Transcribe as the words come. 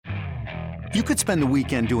You could spend the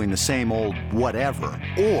weekend doing the same old whatever,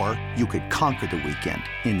 or you could conquer the weekend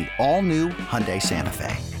in the all-new Hyundai Santa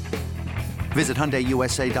Fe. Visit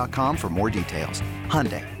HyundaiUSA.com for more details.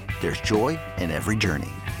 Hyundai, there's joy in every journey.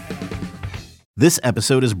 This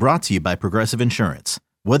episode is brought to you by Progressive Insurance.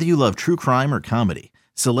 Whether you love true crime or comedy,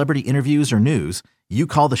 celebrity interviews or news, you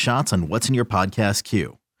call the shots on what's in your podcast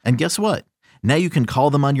queue. And guess what? Now you can call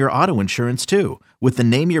them on your auto insurance too with the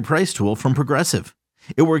Name Your Price tool from Progressive.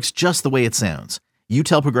 It works just the way it sounds. You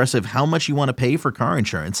tell Progressive how much you want to pay for car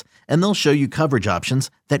insurance, and they'll show you coverage options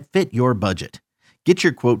that fit your budget. Get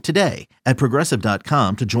your quote today at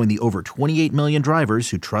Progressive.com to join the over 28 million drivers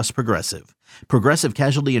who trust Progressive. Progressive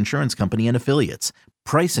Casualty Insurance Company and Affiliates.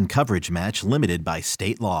 Price and coverage match limited by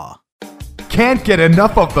state law. Can't get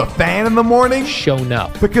enough of the Fan in the morning? Shown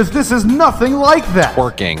up. Because this is nothing like that.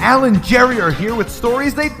 Working. Al and Jerry are here with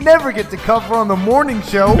stories they'd never get to cover on the morning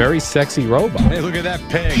show. Very sexy robot. Hey, look at that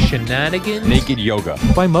pig. Shenanigans. Naked yoga.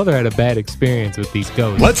 My mother had a bad experience with these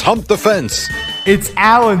ghosts. Let's hump the fence. It's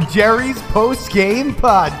Al and Jerry's post-game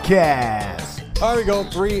podcast. All right, we go.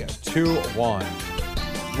 3, 2, 1.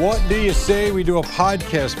 What do you say we do a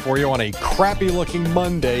podcast for you on a crappy-looking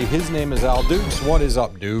Monday? His name is Al Dukes. What is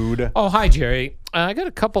up, dude? Oh, hi, Jerry. I got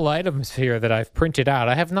a couple items here that I've printed out.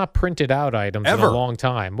 I have not printed out items Ever. in a long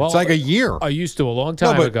time. Well, It's like a year. I used to a long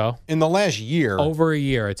time ago. In the last year, Over a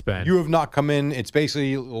year it's been. you have not come in. It's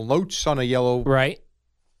basically notes on a yellow Right?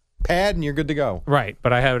 pad, and you're good to go. Right.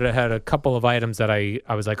 But I had a couple of items that I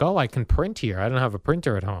was like, oh, I can print here. I don't have a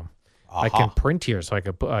printer at home. I can print here, so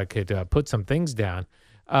I could put some things down.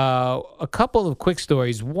 A couple of quick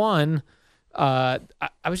stories. One, I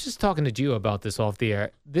was just talking to Gio about this off the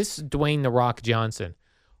air. This Dwayne "The Rock" Johnson.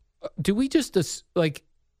 Do we just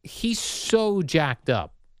he's so jacked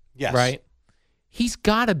up, Yes. right? He's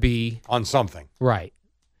got to be On something. right.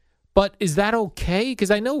 But is that okay?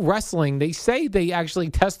 Because I know wrestling, they say they actually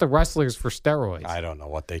test the wrestlers for steroids. I don't know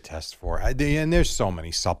what they test for. And there's so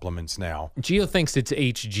many supplements now. Gio thinks it's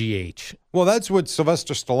HGH. Well, that's what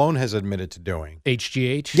Sylvester Stallone has admitted to doing.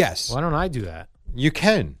 HGH? Yes. Why don't I do that? You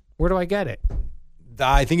can. Where do I get it?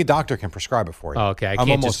 I think a doctor can prescribe it for you. Oh, okay. I I'm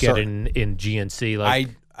can't just almost get certain. it in GNC. Like,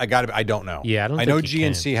 I got it. I don't know. Yeah, I don't I know think you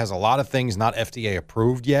GNC has a lot of things not FDA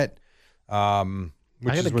approved yet. I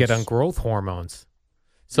got to get on growth hormones.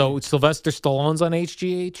 So Sylvester Stallone's on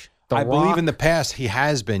HGH? I believe in the past he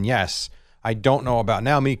has been. Yes, I don't know about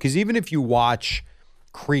now. I mean, because even if you watch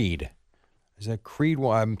Creed, is that Creed?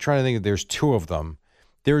 Well, I'm trying to think. There's two of them.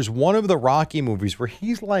 There's one of the Rocky movies where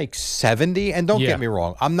he's like 70, and don't Yeah. get me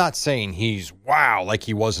wrong, I'm not saying he's wow like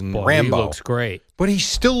he was in Boy, Rambo. He looks great. But he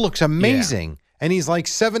still looks amazing. And he's like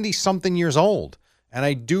 70-something years old. And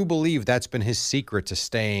I do believe that's been his secret to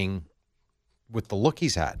staying with the look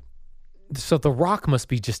he's had. So The Rock must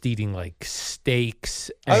be just eating like steaks.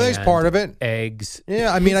 I think it's part of it. Eggs.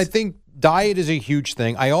 Yeah, I mean, I think diet is a huge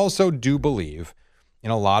thing. I also do believe in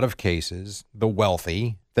a lot of cases, the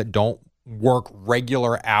wealthy that don't work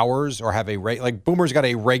regular hours or have like Boomer's got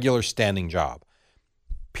a regular standing job.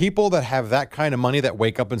 People that have that kind of money that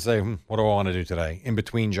wake up and say, what do I want to do today in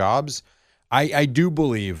between jobs? I do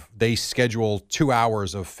believe they schedule 2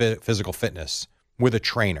 hours of physical fitness with a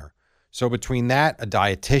trainer. So between that, a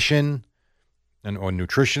dietitian or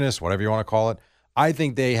nutritionist, whatever you want to call it, I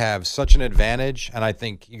think they have such an advantage. And I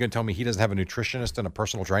think you're going to tell me he doesn't have a nutritionist and a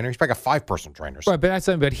personal trainer. He's probably got 5 personal trainers. Right, but that's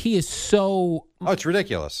something. But he is so Oh, it's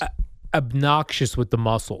ridiculous. obnoxious with the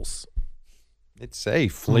muscles. It's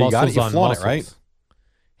safe. You got it. You on flaunt it, muscles. right?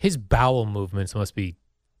 His bowel movements must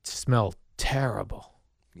smell terrible.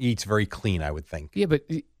 Eats very clean, I would think. Yeah, but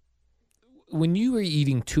when you are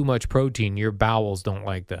eating too much protein, your bowels don't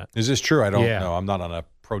like that. Is this true? I don't Yeah. know. I'm not on a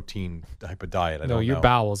protein type of diet. I No, don't your know.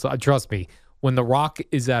 bowels. Trust me. When The Rock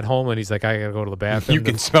is at home and he's like, I gotta go to the bathroom. You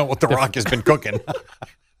can smell what the Rock has been cooking.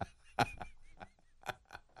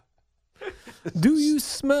 Do you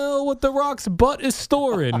smell what The Rock's butt is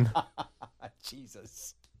storing?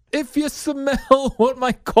 Jesus. If you smell what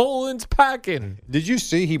my colon's packing. Did you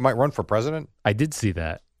see he might run for president? I did see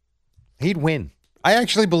that. He'd win. I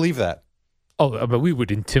actually believe that. Oh, but we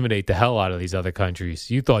would intimidate the hell out of these other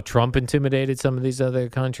countries. You thought Trump intimidated some of these other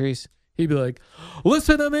countries? He'd be like,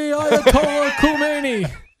 listen to me, Ayatollah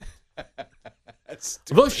Khomeini.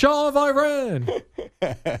 The Shah of Iran.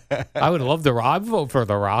 I would love the Rock. I'd vote for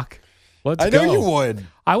The Rock. Let's I go. know you would.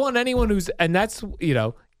 I want anyone who's, and that's,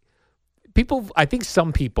 people, I think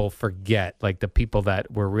some people forget, like the people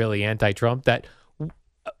that were really anti-Trump, that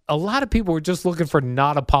a lot of people were just looking for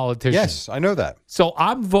not a politician. Yes, I know that. So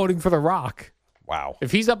I'm voting for The Rock. Wow.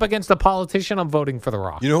 If he's up against a politician, I'm voting for The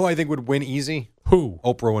Rock. You know who I think would win easy? Who?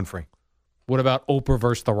 Oprah Winfrey. What about Oprah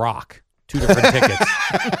versus The Rock? 2 different tickets.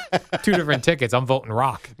 Two different tickets. I'm voting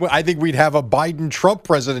Rock. Well, I think we'd have a Biden-Trump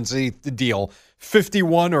presidency deal,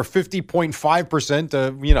 51 or 50.5%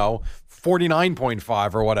 to,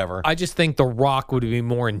 49.5 or whatever. I just think The Rock would be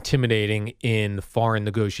more intimidating in foreign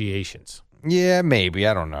negotiations. Yeah, maybe.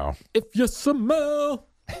 I don't know. If you smell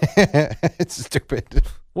It's stupid.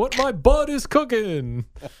 what my butt is cooking.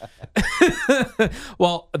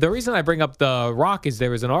 Well, the reason I bring up The Rock is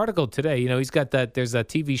there was an article today. He's got that. There's a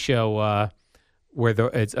TV show where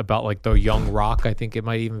it's about like the young Rock. I think it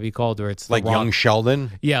might even be called, or it's Like the Rock. young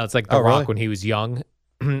Sheldon? Yeah, it's like The Oh, Rock really? when he was young.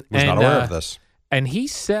 Was not aware of this. And he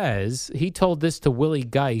says, he told this to Willie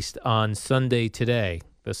Geist on Sunday Today,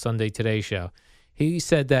 the Sunday Today show. He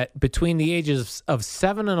said that between the ages of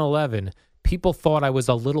 7 and 11, people thought I was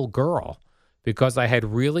a little girl because I had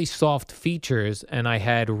really soft features and I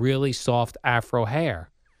had really soft afro hair.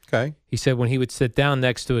 Okay. He said when he would sit down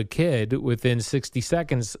next to a kid, within 60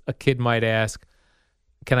 seconds, a kid might ask,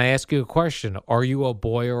 "Can I ask you a question? Are you a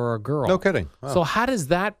boy or a girl?" No kidding. Wow. So how does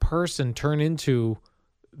that person turn into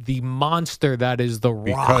the monster that is The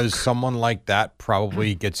Rock? Because someone like that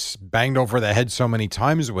probably gets banged over the head so many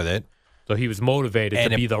times with it. So he was motivated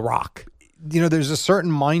And to be The Rock. There's a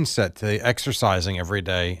certain mindset to exercising every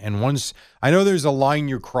day. And once, I know there's a line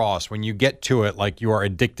you cross when you get to it, like you are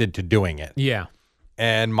addicted to doing it. Yeah.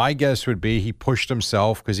 And my guess would be he pushed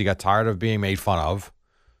himself because he got tired of being made fun of,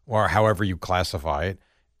 or however you classify it.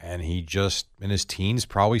 And he just, in his teens,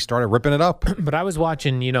 probably started ripping it up. But I was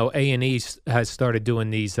watching, A&E has started doing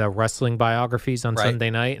these wrestling biographies on Right. Sunday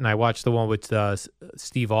night, and I watched the one with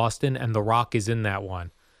Steve Austin, and The Rock is in that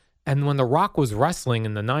one. And when The Rock was wrestling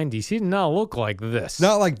in the 90s, he did not look like this.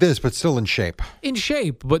 Not like this, but still in shape. In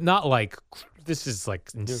shape, but not like, this is like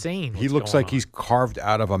insane. He what's looks going like on. he's carved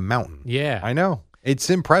out of a mountain. Yeah. I know.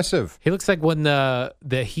 It's impressive. He looks like when the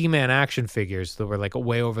He-Man action figures that were like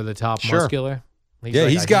way over the top Sure. muscular. Yeah,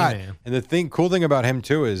 like he's a got, He-Man. and the cool thing about him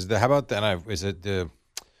too is how about is it the,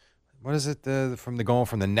 what is it, going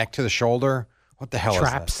from the neck to the shoulder? What the hell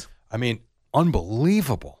Traps. is that? I mean,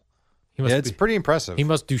 unbelievable. He must Yeah, it's pretty impressive. He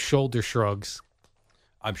must do shoulder shrugs.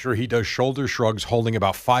 I'm sure he does shoulder shrugs holding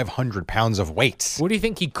about 500 pounds of weights. What do you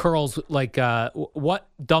think he curls? Like, what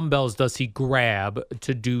dumbbells does he grab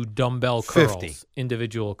to do dumbbell curls? 50.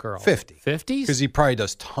 Individual curls. 50. 50s? Because he probably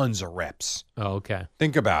does tons of reps. Oh, okay.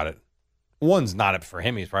 Think about it. One's not it for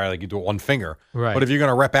him. He's probably like you do it one finger. Right. But if you're going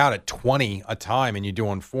to rep out at 20 a time and you're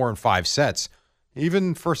doing 4 and 5 sets,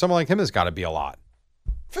 even for someone like him, it's got to be a lot.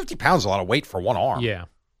 50 pounds is a lot of weight for one arm. Yeah.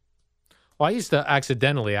 Well, I used to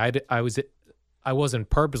accidentally. I wasn't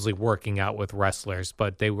purposely working out with wrestlers,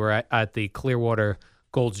 but they were at the Clearwater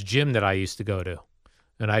Gold's gym that I used to go to,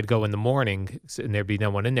 and I'd go in the morning, and there'd be no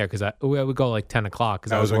one in there because I would go like 10 o'clock because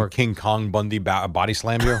That I was was when working. King Kong Bundy body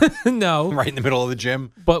slammed you No, right in the middle of the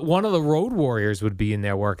gym. but one of the Road Warriors would be in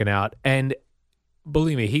there working out, and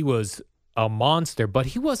believe me, he was a monster, but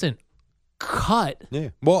he wasn't cut. Yeah.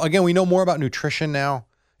 Well, again, we know more about nutrition now.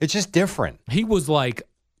 It's just different. He was like,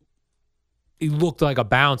 he looked like a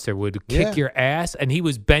bouncer, would kick Yeah. your ass, and he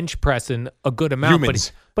was bench pressing a good amount.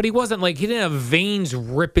 Humans. But he wasn't like, he didn't have veins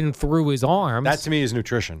ripping through his arms. That to me is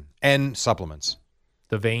nutrition and supplements.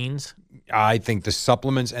 The veins. I think the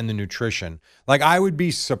supplements and the nutrition. Like, I would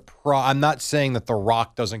be surprised. I'm not saying that The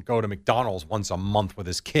Rock doesn't go to McDonald's once a month with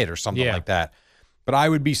his kid or something Yeah. like that. But I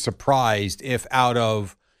would be surprised if out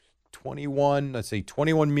of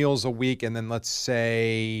 21 meals a week, and then let's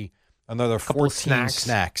say another Couple of 14 snacks.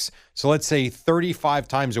 snacks. So let's say 35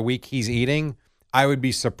 times a week he's eating. I would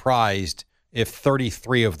be surprised if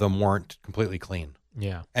 33 of them weren't completely clean.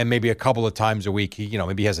 Yeah. And maybe a couple of times a week,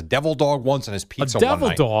 maybe he has a devil dog once and his pizza A devil one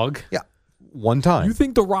night. dog? Yeah, one time. You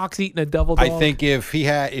think The Rock's eating a devil dog? I think if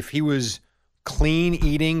he was clean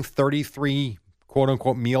eating 33 quote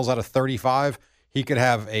unquote meals out of 35, he could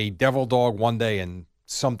have a devil dog one day and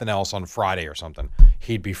something else on Friday or something.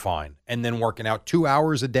 He'd be fine. And then working out 2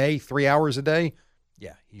 hours a day, 3 hours a day,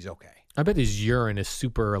 yeah, he's okay. I bet his urine is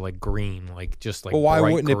super like green, like just like Well, why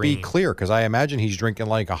bright wouldn't it be green. clear? Because I imagine he's drinking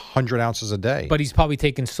like 100 ounces a day. But he's probably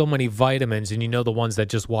taking so many vitamins, and the ones that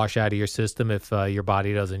just wash out of your system if your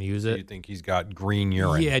body doesn't use you it. think he's got green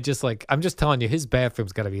urine? Yeah, just like I'm just telling you, his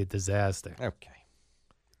bathroom's got to be a disaster. Okay.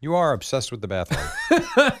 You are obsessed with the bathroom.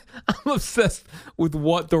 I'm obsessed with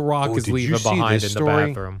what The Rock is Did you leaving see behind in this the story?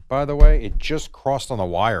 bathroom. By the way, it just crossed on the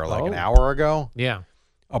wire like an Oh. hour ago. Yeah.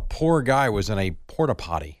 A poor guy was in a porta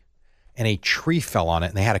potty and a tree fell on it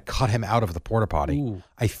and they had to cut him out of the porta potty. Ooh.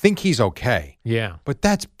 I think he's okay, Yeah. but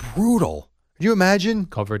that's brutal. Can you imagine?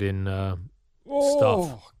 Covered in stuff.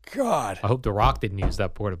 Oh, God. I hope The Rock didn't use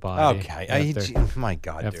that porta potty. Okay. My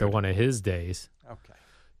God, after dude. one of his days. Okay.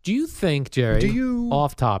 Do you think, Jerry, Do you-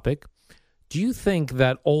 off topic, Do you think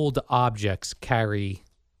that old objects carry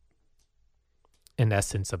an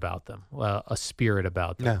essence about them, a spirit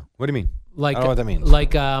about them? No. What do you mean? Like, I don't know what that means.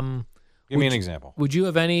 Like, Give me an example. would you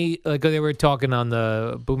have any? Like they were talking on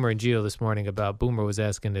the Boomer and Geo this morning about Boomer was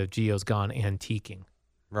asking if Geo's gone antiquing.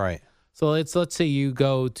 Right. So let's say you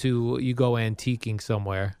go antiquing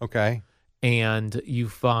somewhere. Okay. And you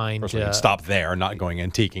find First of all, you'd stop there, not going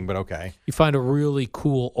antiquing, but okay. You find a really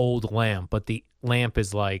cool old lamp, but the lamp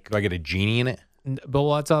is like. Do I get a genie in it?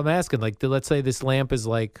 But that's what I'm asking. Like, let's say this lamp is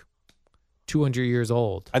like 200 years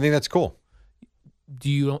old. I think that's cool.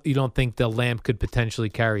 You don't think the lamp could potentially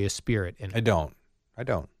carry a spirit in it? I don't.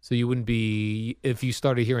 So you wouldn't be, if you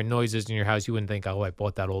started hearing noises in your house, you wouldn't think, oh, I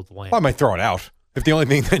bought that old lamp. Well, I might throw it out. If the only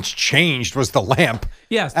thing that's changed was the lamp,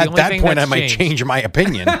 yes, at that point I might change my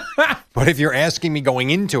opinion. But if you're asking me going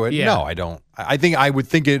into it, no, I don't. I would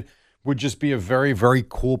think it would just be a very, very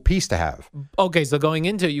cool piece to have. Okay, so going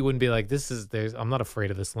into it, you wouldn't be like, I'm not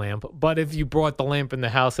afraid of this lamp. But if you brought the lamp in the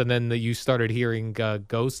house and then you started hearing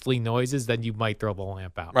ghostly noises, then you might throw the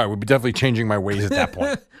lamp out. Right, we'd be definitely changing my ways at that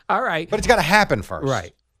point. All right. But it's got to happen first.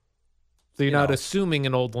 Right. So you're not assuming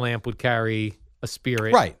an old lamp would carry a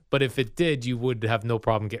spirit. Right. But if it did, you would have no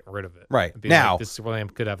problem getting rid of it. Right. Be Now, like, this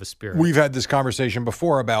lamp could have a spirit. We've had this conversation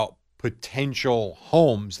before about potential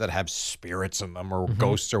homes that have spirits in them or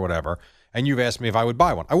ghosts or whatever. And you've asked me if I would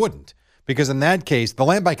buy one. I wouldn't. Because in that case, the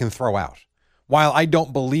lamp I can throw out. While I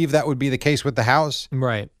don't believe that would be the case with the house,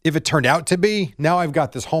 right. If it turned out to be, now I've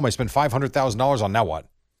got this home I spent $500,000 on, now what?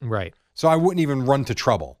 Right. So I wouldn't even run to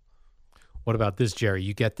trouble. What about this, Jerry?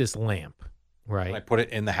 You get this lamp, right? And I put it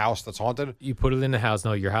in the house that's haunted? You put it in the house.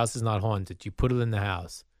 No, your house is not haunted. You put it in the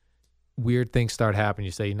house. Weird things start happening.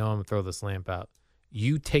 You say, I'm going to throw this lamp out.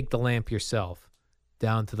 You take the lamp yourself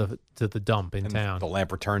down to the dump in town. The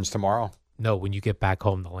lamp returns tomorrow? No, when you get back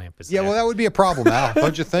home, the lamp is there. Well, that would be a problem, Al.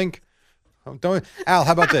 Don't you think? Al,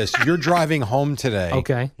 how about this? You're driving home today.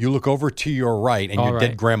 Okay. You look over to your right, and your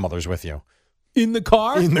dead grandmother's with you. In the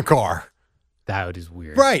car? In the car. That is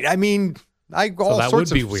weird. Right. I mean, all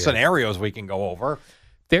sorts of weird. scenarios we can go over.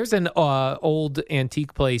 There's an old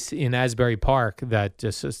antique place in Asbury Park that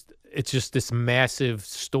it's just this massive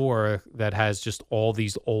store that has just all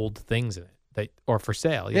these old things in it that are for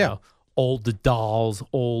sale. You know? Old dolls,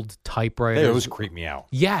 old typewriters. They always creep me out.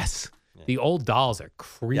 Yes. The old dolls are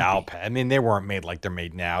creepy. Yeah, I mean, they weren't made like they're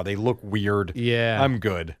made now. They look weird. Yeah. I'm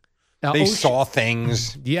good. Now, they saw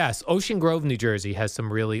things. Yes. Ocean Grove, New Jersey has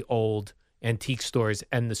some really old antique stores,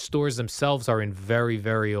 and the stores themselves are in very,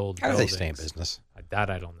 very old How buildings. do they stay in business? That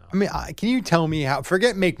I don't know. I mean, can you tell me how,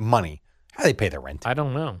 forget make money, how do they pay their rent? I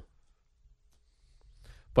don't know.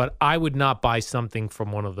 But I would not buy something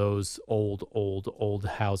from one of those old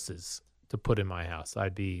houses to put in my house.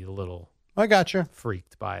 I'd be a little I gotcha.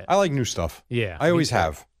 freaked by it. I like new stuff. Yeah. I always me too.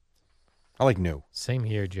 have. I like new. Same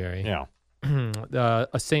here, Jerry. Yeah.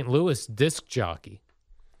 A St. Louis disc jockey.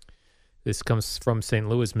 This comes from St.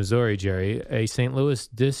 Louis, Missouri, Jerry. A St. Louis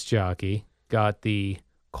disc jockey got the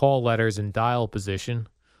call letters and dial position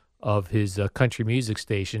of his country music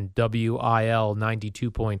station, WIL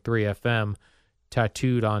 92.3 FM,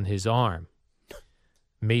 tattooed on his arm.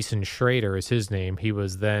 Mason Schrader is his name. He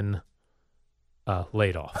was then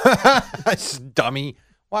laid off. Dummy.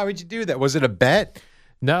 Why would you do that? Was it a bet?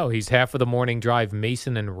 No, he's half of the Morning Drive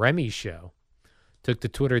Mason and Remy show. Took to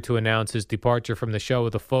Twitter to announce his departure from the show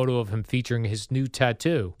with a photo of him featuring his new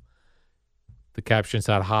tattoo. The caption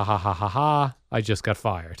said, "Ha ha ha ha ha, I just got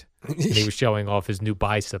fired." And he was showing off his new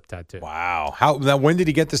bicep tattoo. Wow. Now, when did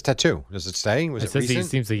he get this tattoo? Does it say? Was it says recent? He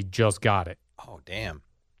seems like he just got it. Oh, damn.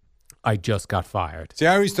 I just got fired. See,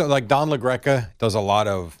 I always thought, like, Don LaGreca does a lot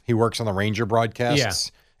of, he works on the Ranger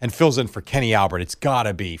broadcasts and fills in for Kenny Albert. It's got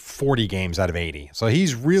to be 40 games out of 80. So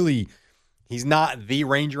he's not the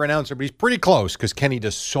Ranger announcer, but he's pretty close because Kenny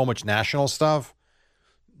does so much national stuff.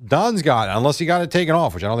 Don's got, unless he got it taken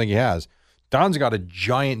off, which I don't think he has, Don's got a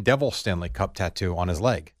giant Devil Stanley Cup tattoo on his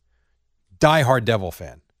leg. Diehard Devil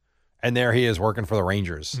fan. And there he is working for the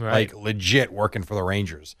Rangers. Right. Like, legit working for the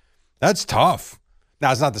Rangers. That's tough.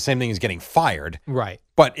 Now, it's not the same thing as getting fired. Right.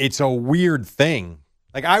 But it's a weird thing.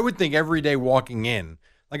 Like, I would think every day walking in,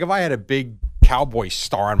 like if I had a big Cowboy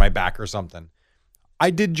star on my back or something, I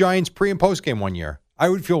did Giants pre and post game one year. I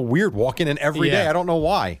would feel weird walking in every day. I don't know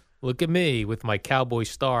why. Look at me with my Cowboy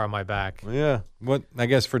star on my back. Yeah. But I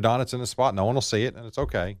guess for Don, it's in a spot. No one will see it, and it's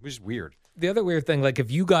okay. It's just weird. The other weird thing, like if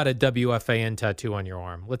you got a WFAN tattoo on your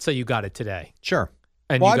arm, let's say you got it today. Sure.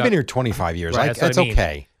 And I've been here 25 years. Right, That's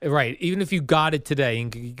okay. Right. Even if you got it today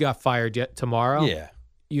and you got fired yet tomorrow,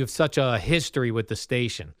 you have such a history with the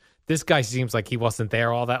station. This guy seems like he wasn't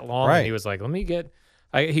there all that long. Right. And he was like, let me get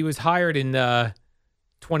 – he was hired in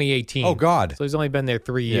 2018. Oh, God. So he's only been there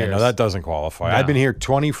 3 years. Yeah, no, that doesn't qualify. No. I've been here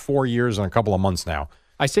 24 years and a couple of months now.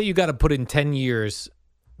 I say you got to put in 10 years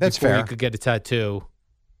That's before fair. you could get a tattoo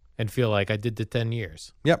and feel like I did the 10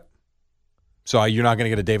 years. Yep. So you're not going to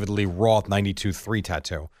get a David Lee Roth 92.3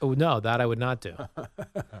 tattoo. Oh, no, that I would not do.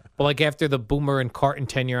 But like after the Boomer and Carton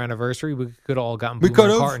 10-year anniversary, we could all gotten Boomer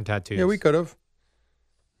and Carton tattoos. Yeah, we could have.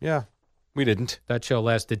 Yeah, we didn't. That show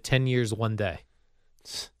lasted 10 years, 1 day.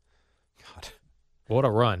 God. What a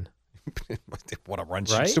run. What a run.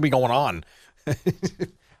 Right? Still be going on.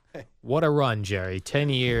 What a run, Jerry. 10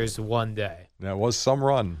 years, 1 day. That was some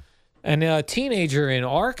run. And a teenager in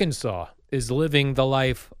Arkansas is living the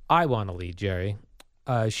life I want to lead, Jerry.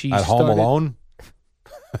 She At home alone?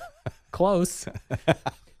 Close.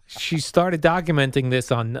 She started documenting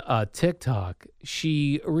this on TikTok.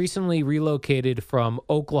 She recently relocated from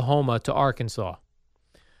Oklahoma to Arkansas,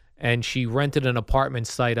 and she rented an apartment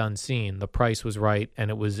sight unseen. The price was right, and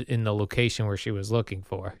it was in the location where she was looking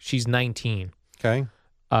for. She's 19. Okay.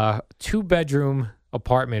 2-bedroom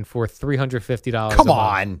apartment for $350 Come a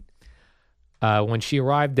month. on. When she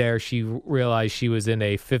arrived there, she realized she was in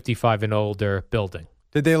a 55 and older building.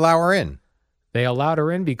 Did they allow her in? They allowed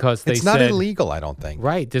her in because they It's said... not illegal, I don't think.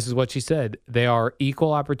 Right. This is what she said. They are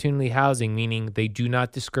equal opportunity housing, meaning they do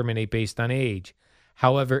not discriminate based on age.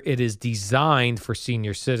 However, it is designed for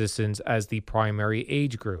senior citizens as the primary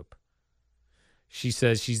age group. She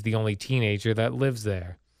says she's the only teenager that lives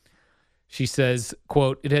there. She says,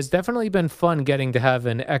 quote, "It has definitely been fun getting to have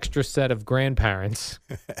an extra set of grandparents.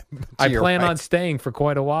 I plan on staying for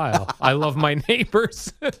quite a while. I love my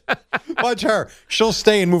neighbors." Watch her. She'll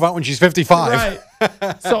stay and move out when she's 55.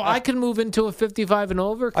 Right. So I can move into a 55 and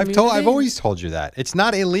over community? I've always told you that. It's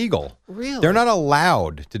not illegal. Really? They're not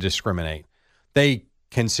allowed to discriminate. They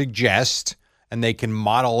can suggest and they can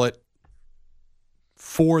model it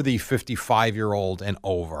for the 55-year-old and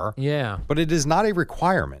over. Yeah. But it is not a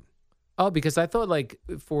requirement. Oh, because I thought like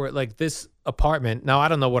for like this apartment, now I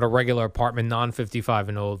don't know what a regular apartment non-55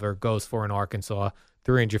 and older goes for in Arkansas.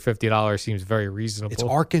 $350 seems very reasonable. It's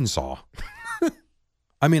Arkansas.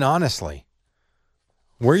 I mean, honestly,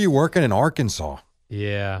 where are you working in Arkansas?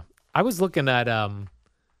 Yeah. I was looking at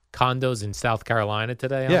condos in South Carolina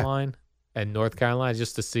today online and North Carolina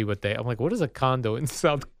just to see what I'm like, what is a condo in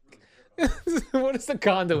what does a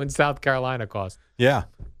condo in South Carolina cost? Yeah.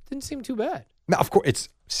 Didn't seem too bad. Now, of course, it's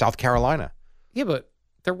South Carolina. Yeah, but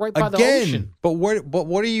they're right by the Again, ocean. but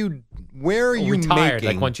what are you, where are you Retired, making?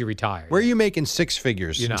 like once you retire. Where are you making six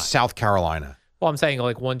figures You're in not. South Carolina? Well, I'm saying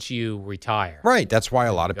like once you retire. Right. That's why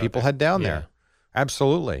a lot of Go people there. head down Yeah. there.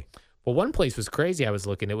 Absolutely. Well, one place was crazy. I was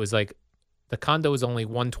looking. It was like the condo was only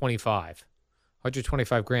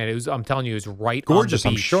 $125 grand. It was. I'm telling you, it was right Gorgeous, on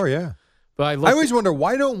I'm the beach. sure, yeah. But I I always wonder,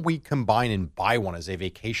 why don't we combine and buy one as a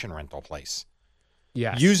vacation rental place?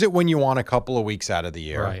 yes. Use it when you want a couple of weeks out of the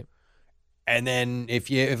year. Right. And then if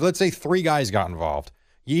let's say 3 guys got involved,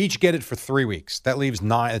 you each get it for 3 weeks. That leaves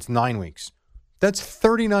 9. It's 9 weeks. That's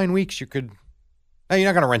 39 weeks you could. Now you're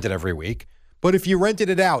not going to rent it every week, but if you rented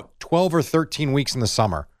it out 12 or 13 weeks in the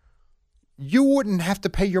summer, you wouldn't have to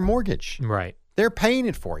pay your mortgage. Right. They're paying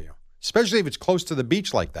it for you, especially if it's close to the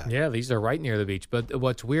beach like that. Yeah, these are right near the beach. But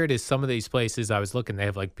what's weird is some of these places I was looking, they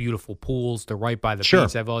have like beautiful pools. They're right by the Sure.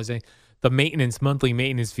 beach. I've always said the monthly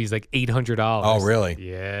maintenance fee is like $800. Oh, really?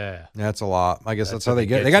 Yeah. That's a lot. I guess that's how what they they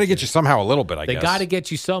get. get They got to you get to. you somehow a little bit. I They guess got to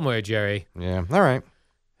get you somewhere, Jerry. Yeah. All right.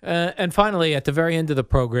 And finally, at the very end of the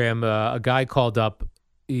program, a guy called up.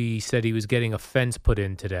 He said he was getting a fence put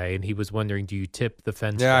in today, and he was wondering, do you tip the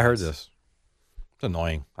fence? Yeah, I heard guys? this. It's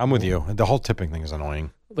annoying. I'm with you. The whole tipping thing is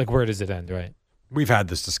annoying. Like, where does it end, right? We've had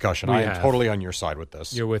this discussion. We I am have. totally on your side with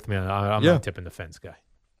this. You're with me. I'm Yeah. not tipping the fence guy.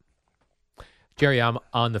 Jerry, I'm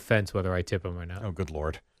on the fence whether I tip him or not. Oh, good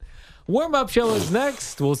Lord. Warm-up show is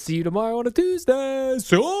next. We'll see you tomorrow on a Tuesday.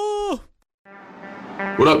 So.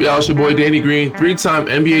 What up, y'all? It's your boy Danny Green, 3-time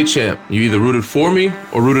NBA champ. You either rooted for me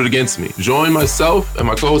or rooted against me. Join myself and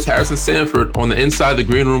my co-host Harrison Sanford on the Inside the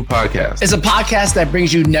Green Room podcast. It's a podcast that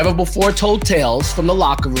brings you never-before-told tales from the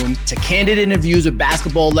locker room to candid interviews with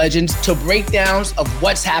basketball legends to breakdowns of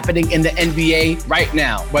what's happening in the NBA right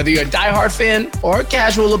now. Whether you're a diehard fan or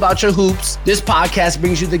casual about your hoops, this podcast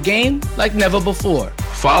brings you the game like never before.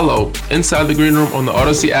 Follow Inside the Green Room on the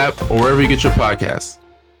Odyssey app or wherever you get your podcasts.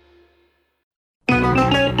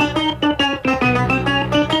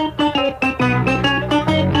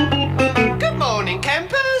 Good morning,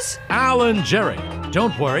 campers. Al and Jerry,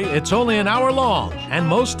 Don't worry, it's only an hour long, and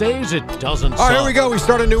most days it doesn't All right, suck. here we go. We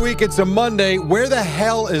start a new week. It's a Monday. Where the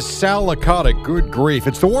hell is Sal Licata? Good grief.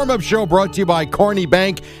 It's the warm-up show brought to you by Carney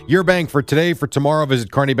Bank. Your bank for today, for tomorrow. Visit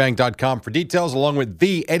carneybank.com for details, along with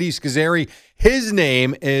the Eddie Schizzeri. His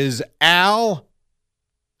name is Al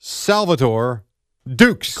Salvatore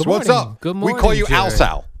Dukes. Good What's morning. up? Good morning, We call you Al Jerry.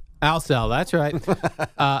 Sal. Al Sal, that's right.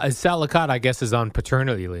 Sal Licata, I guess, is on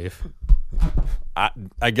paternity leave.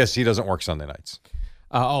 I guess he doesn't work Sunday nights.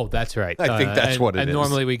 That's right. I think that's what it and is.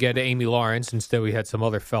 normally we get Amy Lawrence. Instead, we had some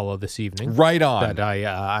other fellow this evening. Right on. That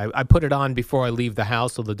I put it on before I leave the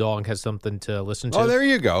house so the dog has something to listen to. Oh, there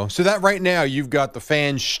you go. So that right now, you've got the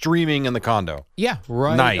fans streaming in the condo. Yeah,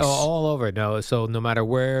 right. Nice. All over it. No, so no matter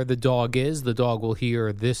where the dog is, the dog will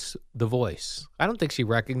hear the voice. I don't think she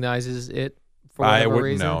recognizes it for whatever I wouldn't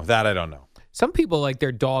reason. know. That I don't know. Some people, like,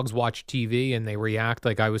 their dogs watch TV and they react.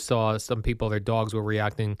 Like I saw some people, their dogs were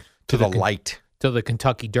reacting To the light. to the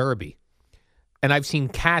Kentucky Derby. And I've seen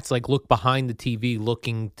cats like look behind the TV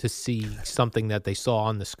looking to see something that they saw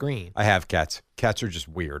on the screen. I have cats. Cats are just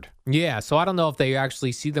weird. Yeah, so I don't know if they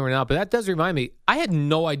actually see them or not, but that does remind me. I had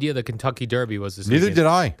no idea the Kentucky Derby was this Neither weekend. did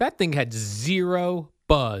I. That thing had zero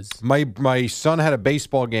buzz. My son had a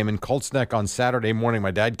baseball game in Colts Neck on Saturday morning.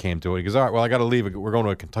 My dad came to it. He goes, all right, well, I got to leave. We're going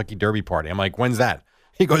to a Kentucky Derby party. I'm like, when's that?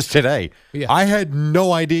 He goes, today. Yeah. I had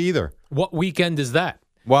no idea either. What weekend is that?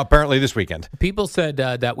 Well, apparently this weekend. People said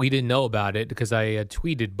that we didn't know about it because I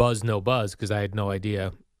tweeted buzz, no buzz, because I had no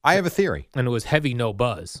idea. I have a theory. And it was heavy, no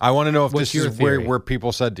buzz. I want to know if What's this your is where theory?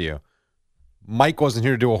 people said to you, Mike wasn't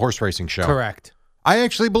here to do a horse racing show. Correct. I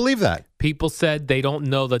actually believe that. People said they don't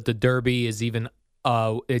know that the Derby is even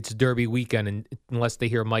it's Derby weekend unless they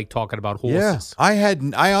hear Mike talking about horses.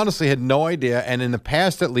 Yeah, I honestly had no idea. And in the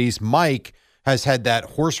past, at least, Mike has had that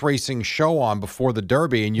horse racing show on before the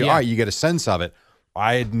Derby, and all right, you get a sense of it.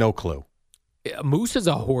 I had no clue. Moose is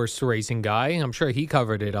a horse racing guy. I'm sure he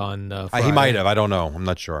covered it on Friday. He might have. I don't know. I'm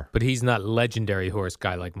not sure. But he's not legendary horse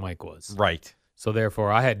guy like Mike was. Right. So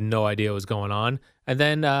therefore, I had no idea what was going on. And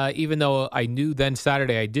then even though I knew then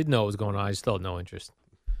Saturday I did know what was going on, I still had no interest.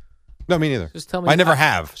 No, me neither. Just tell me. I never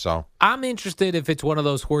have, so. I'm interested if it's one of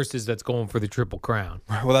those horses that's going for the Triple Crown.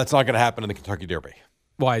 Well, that's not going to happen in the Kentucky Derby.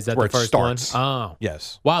 Why is that Where the it first starts. one? Oh,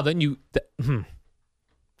 Yes. wow. Then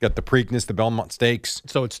Got the Preakness, the Belmont Stakes.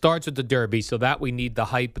 so it starts with the Derby, so that we need the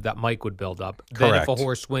hype that Mike would build up. Then if a Correct.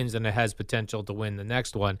 horse wins, then it has potential to win the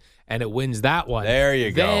next one, and it wins that one. There you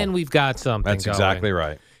go. Then we've got something. That's going. exactly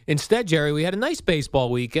right. Instead, Jerry, we had a nice baseball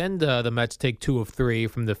weekend. The Mets take 2 of 3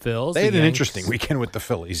 from the Phils. They The had an Yanks- interesting weekend with the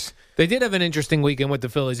Phillies. They did have an interesting weekend with the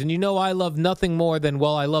Phillies. And you know, I love nothing more than,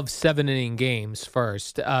 well, I love 7-inning games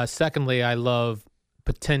first. Secondly, I love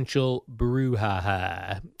potential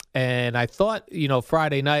brouhaha. And I thought,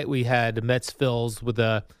 Friday night we had Mets Phils with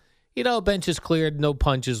benches cleared, no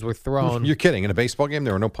punches were thrown. You're kidding. In a baseball game,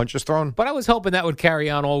 there were no punches thrown? But I was hoping that would carry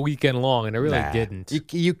on all weekend long, and it really Nah, didn't.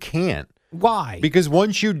 You can't. Why? Because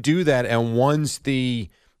once you do that, and once the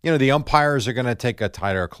umpires are going to take a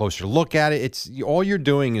tighter, closer look at it, all you're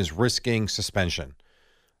doing is risking suspension.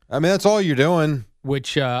 I mean, that's all you're doing.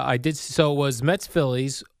 Which I did. So it was Mets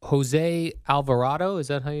Phillies. Jose Alvarado, is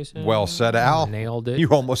that how you say it? Well said, Al. Nailed it. You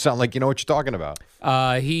almost sound like you know what you're talking about.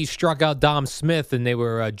 He struck out Dom Smith, and they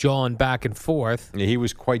were jawing back and forth. Yeah, he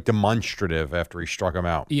was quite demonstrative after he struck him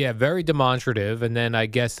out. Yeah, very demonstrative. And then I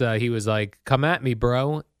guess he was like, "Come at me,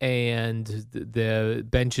 bro." And the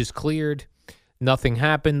bench is cleared. Nothing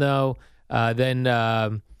happened though. Then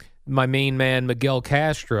my main man Miguel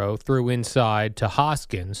Castro threw inside to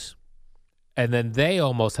Hoskins, and then they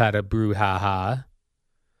almost had a brouhaha.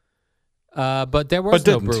 But there was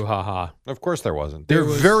no didn't. brouhaha. Of course there wasn't. There There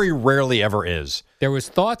was- very rarely ever is. There was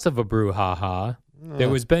thoughts of a brouhaha. There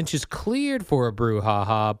was benches cleared for a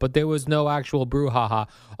brouhaha, but there was no actual brouhaha.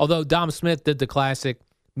 Although Dom Smith did the classic,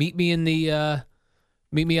 meet me outside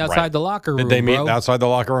Right. the locker room. Did they meet bro." outside the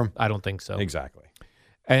locker room? I don't think so. Exactly.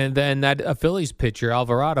 And then that Phillies pitcher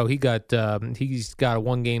Alvarado, he's got a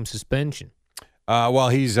 1-game suspension. Well,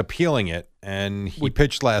 he's appealing it, and he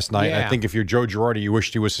pitched last night. Yeah. I think if you're Joe Girardi, you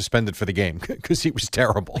wished he was suspended for the game because he was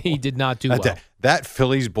terrible. He did not do That- well. That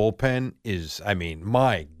Phillies bullpen is, I mean,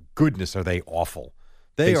 my goodness, are they awful.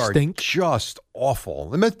 They are stink. just awful.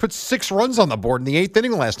 The Mets put 6 runs on the board in the 8th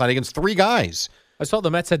inning last night against 3 guys. I saw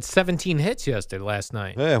the Mets had 17 hits last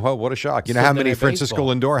night. Yeah, well, what a shock. You know how Sunday many Night Francisco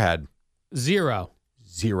Baseball. Lindor had? 0.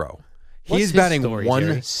 0. What's He is his batting story, Jerry?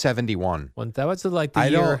 171. That was like the I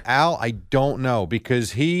year. don't, Al, I don't know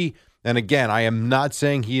because and again, I am not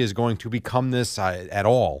saying he is going to become this at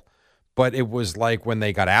all, but it was like when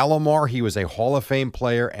they got Alomar, he was a Hall of Fame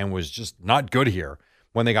player and was just not good here.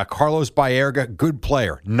 When they got Carlos Baerga, good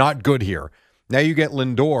player, not good here. Now you get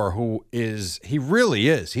Lindor, he really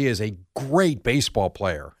is. He is a great baseball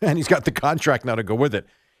player, and he's got the contract now to go with it.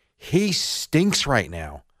 He stinks right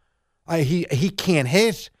now. He can't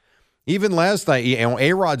hit. Even last night,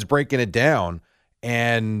 A-Rod's breaking it down,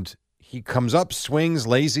 and he comes up, swings,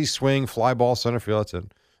 lazy swing, fly ball, center field. That's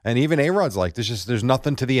it. And even A-Rod's like, there's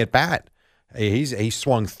nothing to the at bat. He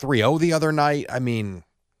swung 3-0 the other night. I mean,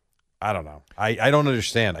 I don't know. I don't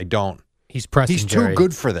understand. I don't. He's pressing. He's too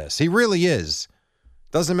good for this. He really is.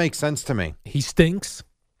 Doesn't make sense to me. He stinks.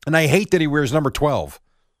 And I hate that he wears number 12.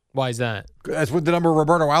 Why is that? That's what the number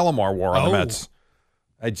Roberto Alomar wore on the Mets.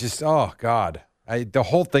 Oh, God. The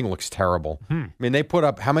whole thing looks terrible. I mean, they put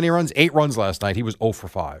up how many runs? 8 runs last night. He was 0 for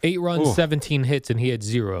 5. 8 runs, 17 hits, and he had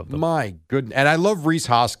 0 of them. My goodness. And I love Rhys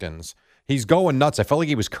Hoskins. He's going nuts. I felt like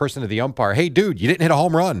he was cursing at the umpire. Hey, dude, you didn't hit a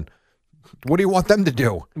home run. What do you want them to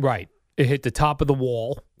do? Right. It hit the top of the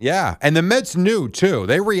wall. Yeah. And the Mets knew, too.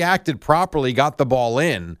 They reacted properly, got the ball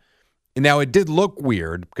in. And now, it did look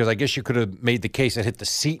weird because I guess you could have made the case it hit the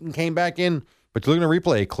seat and came back in. But looking at the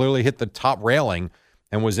replay, it clearly hit the top railing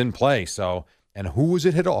and was in play. So, and who was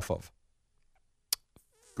it hit off of?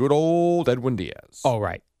 Good old Edwin Diaz. Oh,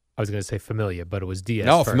 right. I was going to say Familia, but it was Diaz.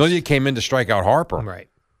 No, first. Familia came in to strike out Harper. Right.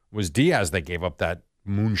 It was Diaz that gave up that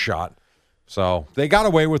moonshot. So they got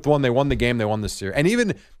away with one. They won the game. They won the series. And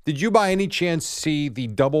even, did you by any chance see the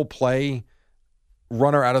double play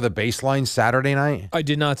runner out of the baseline Saturday night? I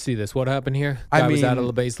did not see this. What happened here? Guy was out of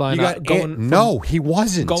the baseline. No, he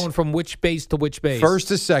wasn't. Going from which base to which base? First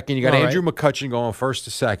to second. You got All Andrew right. McCutchen going first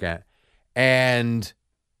to second. And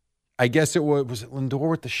I guess it was it Lindor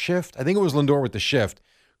with the shift? I think it was Lindor with the shift.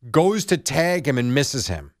 Goes to tag him and misses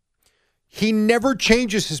him. He never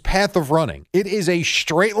changes his path of running. It is a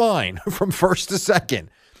straight line from first to second.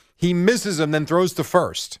 He misses him, then throws to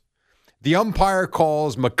first. The umpire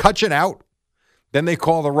calls McCutchen out. Then they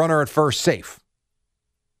call the runner at first safe.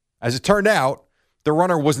 As it turned out, the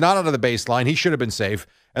runner was not out of the baseline. He should have been safe.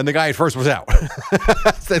 And the guy at first was out.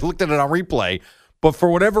 They looked at it on replay. But for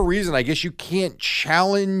whatever reason, I guess you can't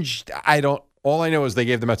challenge. All I know is they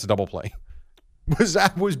gave the Mets a double play.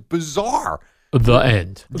 That was bizarre. The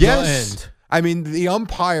end. Yes. The end. I mean, the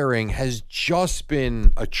umpiring has just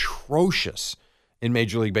been atrocious in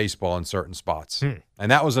Major League Baseball in certain spots.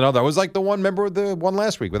 And that was another. It was like the one, remember the one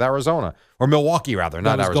last week with Arizona, or Milwaukee rather,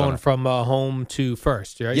 not Arizona. Going from home to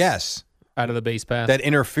first, right? Yes. Out of the base path. That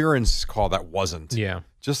interference call that wasn't. Yeah.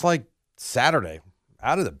 Just like Saturday,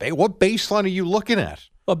 out of the base. What baseline are you looking at?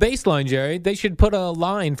 A baseline, Jerry. They should put a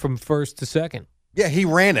line from first to second. Yeah, he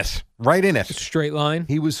ran it right in it. Straight line.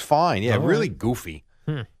 He was fine. Yeah, All really right. goofy.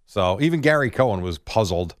 So even Gary Cohen was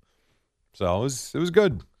puzzled. So it was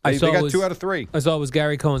good. They got 2 out of 3. I saw it was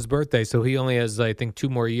Gary Cohen's birthday, so he only has, I think, 2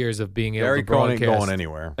 more years of being able Gary to Cohen broadcast. ain't going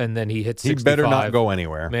anywhere. And then he hits He 65. better not go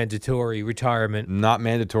anywhere. Mandatory retirement Not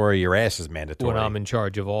mandatory. Your ass is mandatory. when I'm in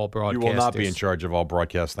charge of all broadcasters. You will not be in charge of all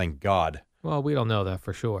broadcasts. Thank God. Well, we don't know that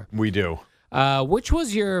for sure. We do. Which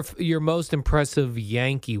was your most impressive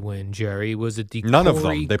Yankee win, Jerry? Was it the None of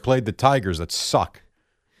Corey- them. They played the Tigers that suck.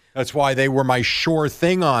 That's why they were my sure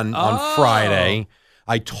thing on Friday.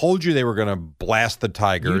 I told you they were going to blast the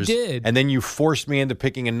Tigers. You did. And then you forced me into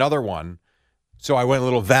picking another one. So I went a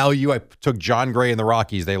little value. I took John Gray and the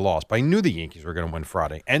Rockies. They lost. But I knew the Yankees were going to win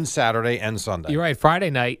Friday and Saturday and Sunday. You're right. Friday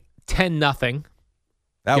night, 10-0.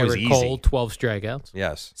 That was Garrett easy. Cole, 12 strikeouts.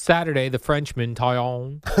 Yes. Saturday, the Frenchman,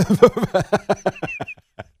 Taillon,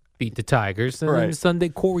 beat the Tigers. And then Right. Sunday,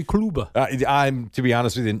 Corey Kluber. I'm to be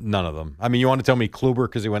honest with you, none of them. I mean, you want to tell me Kluber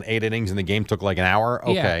because he went 8 innings and the game took like an hour?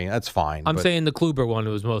 Okay, that's fine. I'm but saying the Kluber one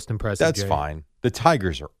was most impressive. that's Jerry. fine. The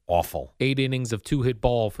Tigers are awful. 8 innings of 2-hit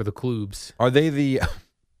ball for the Klubs. Are they the?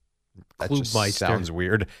 That just Klubmeister. sounds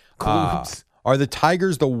weird. Klubs. Are the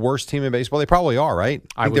Tigers the worst team in baseball? They probably are, right?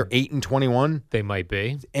 I think they're 8-21. They might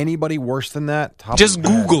be. Anybody worse than that? Top Just of the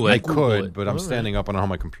head? Google it. I Google could, it. but I'm All right. standing up and I don't have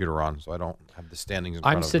my computer on, so I don't have the standings in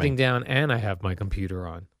front I'm of sitting me. down and I have my computer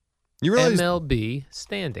on. You realize? MLB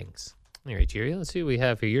standings. All right, Jerry, let's see what we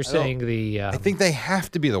have here. You're saying the... I think they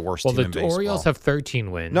have to be the worst well, team in the baseball. Orioles have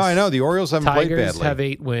 13 wins. No, I know. The Orioles haven't played Tigers badly. have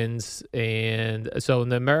 8 wins, and so in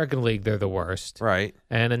the American League, they're the worst. Right.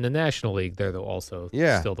 And in the National League, they're also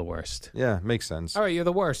still the worst. Yeah, makes sense. All right, you're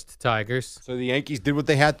the worst, Tigers. So the Yankees did what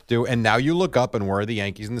they had to do, and now you look up, and where are the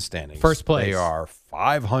Yankees in the standings? First place. They are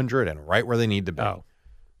 500 and right where they need to be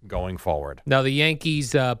going forward. Now, the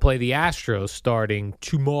Yankees play the Astros starting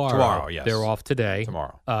tomorrow. Tomorrow, yes. They're off today.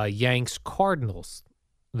 Tomorrow. Yanks Cardinals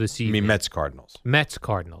this You evening. mean Mets Cardinals? Mets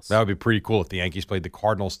Cardinals. That would be pretty cool if the Yankees played the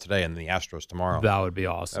Cardinals today and the Astros tomorrow. That would be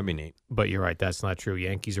awesome. That'd be neat. But you're right, that's not true.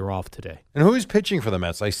 Yankees are off today. And who's pitching for the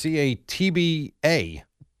Mets? I see a TBA.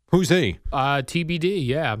 Who's he? TBD,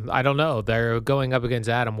 yeah. I don't know. They're going up against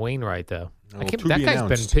Adam Wainwright, though. Oh, That guy's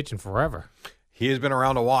been pitching forever. He has been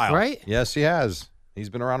around a while. Right? Yes, he has. He's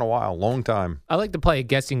been around a while, long time. I like to play a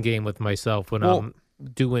guessing game with myself when I'm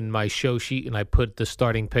doing my show sheet and I put the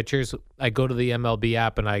starting pitchers. I go to the MLB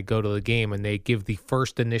app and I go to the game and they give the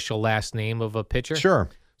first initial last name of a pitcher. Sure.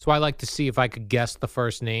 So I like to see if I could guess the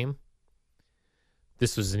first name.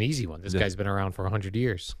 This was an easy one. This guy's been around for 100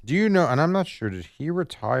 years. Do you know, and I'm not sure, did he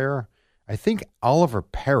retire? I think Oliver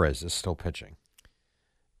Perez is still pitching.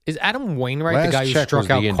 Is Adam Wainwright Last the guy who check was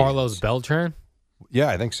struck out the Carlos Indians. Beltran? Yeah,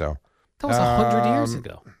 I think so. That was 100 years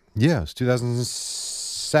ago. Yeah, it's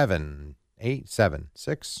 2007, 8, 7,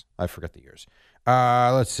 6. I forget the years.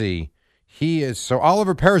 Let's see.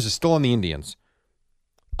 Oliver Perez is still on the Indians.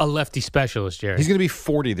 A lefty specialist, Jerry. He's going to be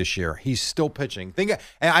 40 this year. He's still pitching. And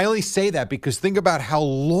I only say that because think about how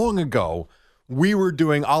long ago we were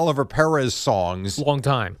doing Oliver Perez songs. Long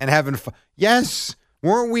time. And having fun. Yes.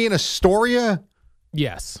 Weren't we in Astoria?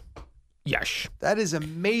 Yes. Yes. That is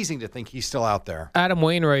amazing to think he's still out there. Adam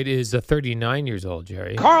Wainwright is 39 years old,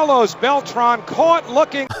 Jerry. Carlos Beltran caught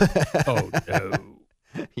looking. Oh, no.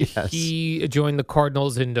 Yes. He joined the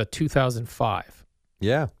Cardinals in 2005.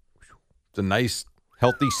 Yeah. It's a nice,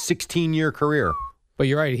 healthy 16-year career. But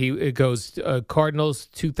you're right. It goes Cardinals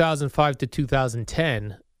 2005 to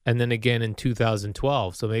 2010, and then again in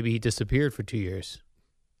 2012. So maybe he disappeared for 2 years.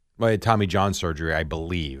 Well, he had Tommy John surgery, I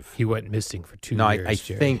believe. He went missing for 2 No, years. I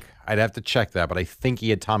Jerry. think, I'd have to check that, but I think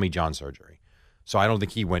he had Tommy John surgery. So I don't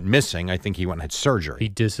think he went missing. I think he went and had surgery. He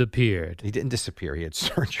disappeared. He didn't disappear. He had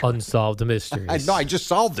surgery. Unsolved mysteries. No, I just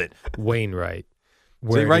solved it. Wainwright. See,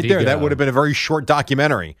 Where right did he there, that go? would have been a very short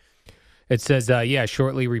documentary. It says,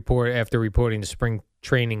 shortly after reporting to spring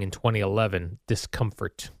training in 2011,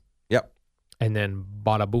 discomfort. Yep. And then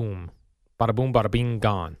bada boom, bada bing,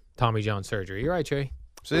 gone. Tommy John surgery. You're right, Trey.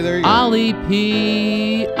 See, there you go. Ollie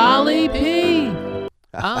P. Ollie P.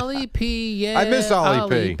 Ollie P. Yeah. I miss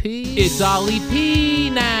Ollie P. It's Ollie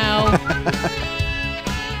P. now.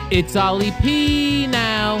 It's Ollie P.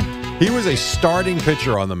 now. He was a starting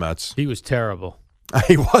pitcher on the Mets. He was terrible.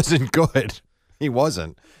 He wasn't good. He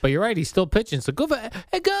wasn't. But you're right. He's still pitching. So good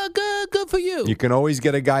for you. You can always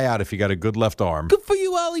get a guy out if you got a good left arm. Good for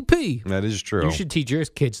you, Ollie P. That is true. You should teach your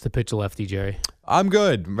kids to pitch lefty, Jerry. I'm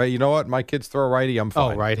good. But you know what? My kids throw righty. I'm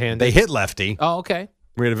fine. Oh, right-handed. They hit lefty. Oh, okay.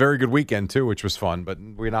 We had a very good weekend, too, which was fun, but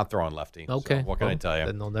we're not throwing lefty. Okay. So what can I tell you?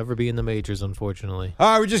 Then they'll never be in the majors, unfortunately.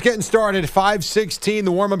 All right, we're just getting started. 5:16,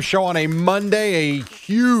 the warm-up show on a Monday. A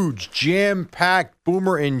huge, jam-packed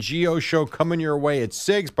Boomer and Geo show coming your way at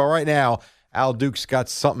 6. But right now, Al Duke's got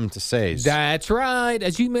something to say. That's right.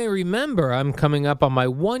 As you may remember, I'm coming up on my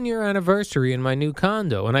 1-year anniversary in my new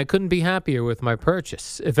condo, and I couldn't be happier with my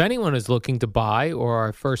purchase. If anyone is looking to buy or are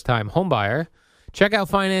a first-time homebuyer, check out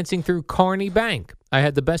financing through Carney Bank. I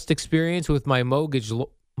had the best experience with my mortgage.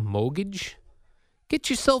 Mortgage? Get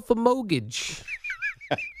yourself a mortgage.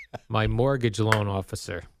 My mortgage loan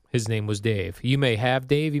officer. His name was Dave. You may have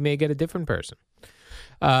Dave. You may get a different person.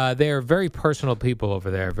 They're very personal people over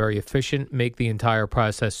there, very efficient, make the entire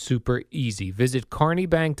process super easy. Visit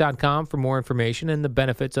carneybank.com for more information and the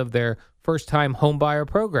benefits of their first-time homebuyer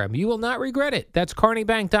program. You will not regret it. That's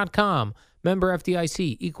carneybank.com. Member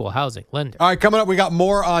FDIC, equal housing lender. All right, coming up, we got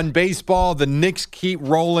more on baseball. The Knicks keep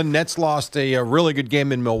rolling. Nets lost a really good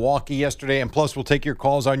game in Milwaukee yesterday. And plus, we'll take your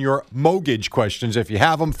calls on your mortgage questions if you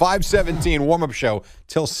have them. 5:17 warm-up show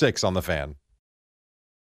till 6 on The Fan.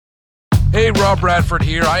 Hey, Rob Bradford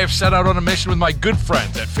here. I have set out on a mission with my good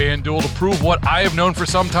friends at FanDuel to prove what I have known for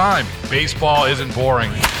some time. Baseball isn't boring.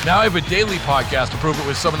 Now I have a daily podcast to prove it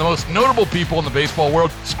with some of the most notable people in the baseball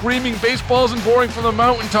world, screaming baseball isn't boring from the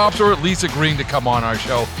mountaintops, or at least agreeing to come on our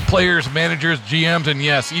show. Players, managers, GMs, and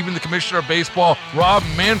yes, even the commissioner of baseball, Rob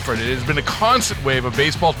Manfred. It has been a constant wave of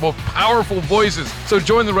baseball's most powerful voices. So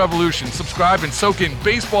join the revolution. Subscribe and soak in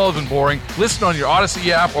Baseball Isn't Boring. Listen on your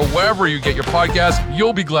Odyssey app or wherever you get your podcasts.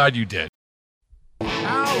 You'll be glad you did.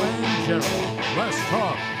 Al and Jerry, less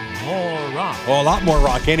talk, more rock. Well, a lot more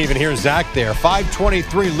rock. Can't even hear Zach there.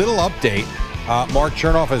 5:23, little update. Mark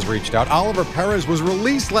Chernoff has reached out. Oliver Perez was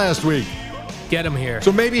released last week. Get him here.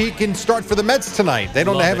 So maybe he can start for the Mets tonight. They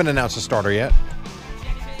haven't announced a starter yet.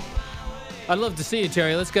 I'd love to see it,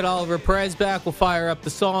 Jerry. Let's get Oliver Perez back. We'll fire up the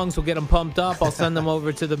songs. We'll get him pumped up. I'll send them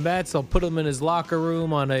over to the Mets. I'll put him in his locker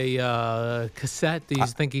room on a cassette. Do you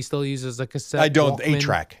think he still uses a cassette? I don't. Walkman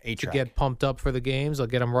 8-track. to get pumped up for the games. I'll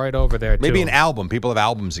get him right over there. Maybe to an him. album. People have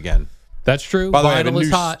albums again. That's true. By the way, Vinyl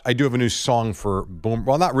is hot. I do have a new song for Boomer.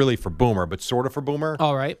 Well, not really for Boomer, but sort of for Boomer.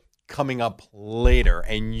 All right. Coming up later,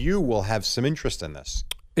 and you will have some interest in this.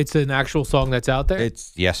 It's an actual song that's out there?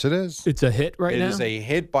 Yes, it is. It's a hit right now? It is a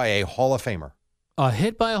hit by a Hall of Famer. A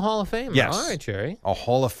hit by a Hall of Famer? Yes. All right, Jerry. A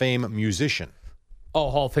Hall of Fame musician. Oh,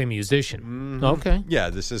 Hall of Fame musician. Mm-hmm. Okay. Yeah,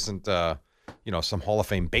 this isn't, some Hall of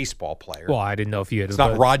Fame baseball player. Well, I didn't know if you had... It's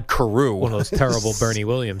not Rod Carew. One of those terrible Bernie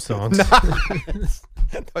Williams songs.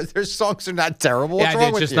 Their songs are not terrible. What's wrong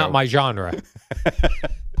it's with just you? not my genre.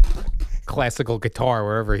 Classical guitar,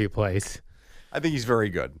 wherever he plays. I think he's very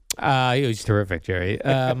good. He was terrific, Jerry.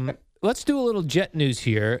 Let's do a little Jet news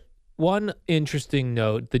here. One interesting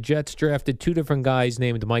note, the Jets drafted 2 different guys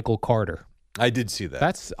named Michael Carter. I did see that.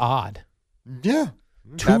 That's odd. Yeah.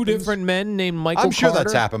 2 different men named Michael Carter? I'm sure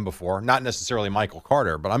that's happened before. Not necessarily Michael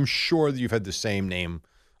Carter, but I'm sure that you've had the same name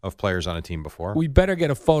of players on a team before. We better get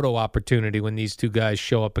a photo opportunity when these 2 guys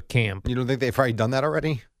show up at camp. You don't think they've already done that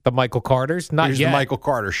already? The Michael Carters? Not Here's yet. the Michael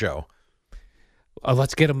Carter show.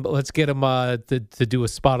 Let's get him. Let's get him to do a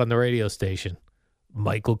spot on the radio station.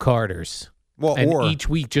 Michael Carter's. Well, and or each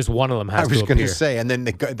week, just one of them has to appear. I was going to say, and then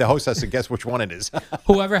the host has to guess which one it is.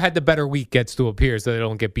 Whoever had the better week gets to appear, so they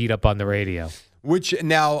don't get beat up on the radio. Which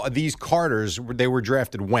now these Carters, they were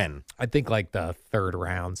drafted when? I think like the 3rd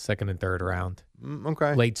round, 2nd and 3rd round.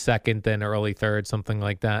 Okay, late 2nd, then early 3rd, something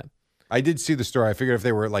like that. I did see the story. I figured if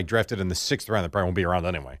they were like drafted in the 6th round, they probably won't be around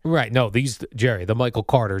anyway. Right. No, Jerry, the Michael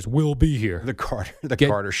Carters will be here. The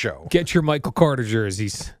Carter show. Get your Michael Carter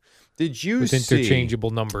jerseys. Did you with see interchangeable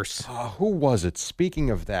numbers? Who was it? Speaking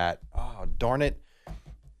of that, oh darn it,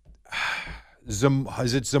 is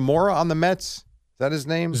it Zamora on the Mets? Is that his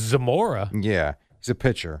name? Zamora. Yeah, he's a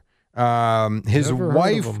pitcher. His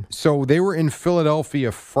wife. So they were in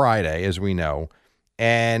Philadelphia Friday, as we know.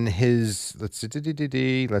 And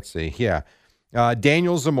let's see. Yeah.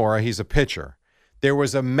 Daniel Zamora, he's a pitcher. There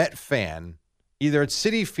was a Met fan, either at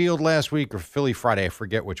Citi Field last week or Philly Friday, I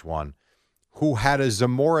forget which one, who had a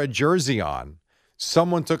Zamora jersey on.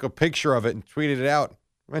 Someone took a picture of it and tweeted it out.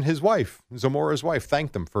 And his wife, Zamora's wife,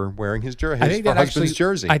 thanked him for wearing his husband's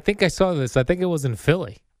jersey. I think I saw this. I think it was in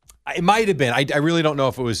Philly. It might have been. I really don't know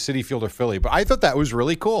if it was Citi Field or Philly, but I thought that was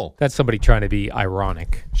really cool. That's somebody trying to be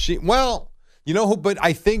ironic. You know who? But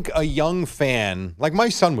I think a young fan, like my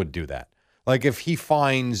son, would do that. Like if he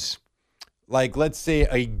finds, like let's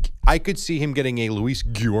say I could see him getting a Luis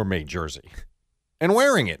Guillorme jersey and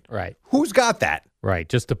wearing it. Right. Who's got that? Right.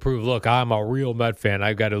 Just to prove, look, I'm a real Met fan.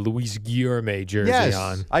 I've got a Luis Guillorme jersey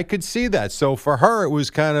on. I could see that. So for her, it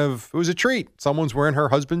was a treat. Someone's wearing her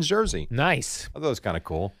husband's jersey. Nice. I thought it was kind of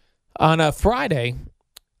cool. On a Friday,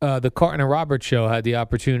 the Carton and Roberts show had the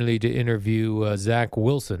opportunity to interview Zach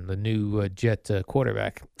Wilson, the new Jet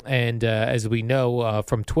quarterback. And as we know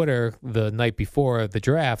from Twitter, the night before the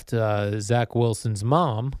draft, Zach Wilson's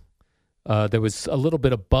mom, there was a little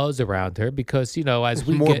bit of buzz around her because, as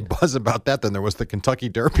we more buzz about that than there was the Kentucky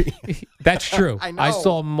Derby. That's true. I know. I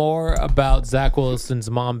saw more about Zach Wilson's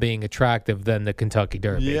mom being attractive than the Kentucky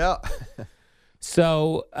Derby. Yeah.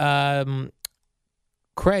 So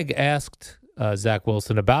Craig asked Zach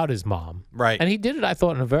Wilson about his mom. Right. And he did it, I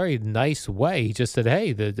thought, in a very nice way. He just said,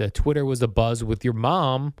 hey, the Twitter was abuzz with your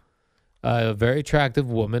mom, a very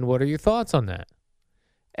attractive woman. What are your thoughts on that?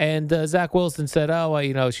 And Zach Wilson said,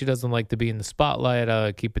 she doesn't like to be in the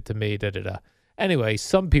spotlight. Keep it to me, da-da-da. Anyway,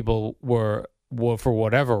 some people were, for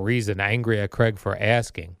whatever reason, angry at Craig for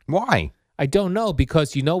asking. Why? I don't know,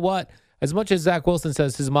 because you know what? As much as Zach Wilson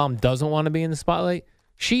says his mom doesn't want to be in the spotlight,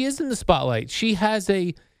 she is in the spotlight. She has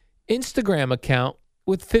a Instagram account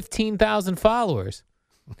with 15,000 followers,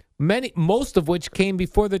 most of which came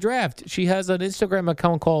before the draft. She has an Instagram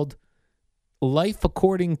account called Life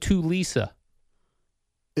According to Lisa.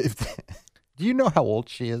 Do you know how old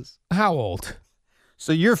she is? How old?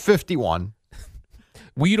 So you're 51.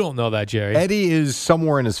 We don't know that, Jerry. Eddie is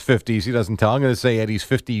somewhere in his 50s. He doesn't tell. I'm going to say Eddie's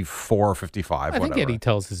 54 or 55. I think Eddie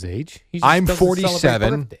tells his age. I'm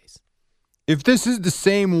 47. If this is the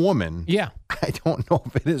same woman, yeah, I don't know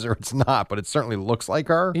if it is or it's not, but it certainly looks like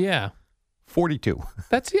her. Yeah. 42.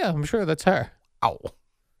 I'm sure that's her. Ow.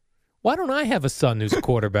 Why don't I have a son who's a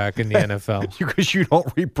quarterback in the NFL? Because you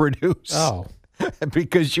don't reproduce. Oh.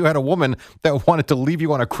 Because you had a woman that wanted to leave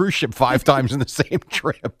you on a cruise ship 5 times in the same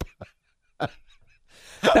trip.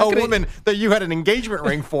 A woman that you had an engagement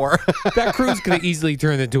ring for. That cruise could have easily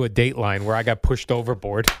turned into a Dateline where I got pushed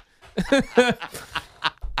overboard.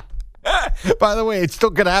 By the way, it still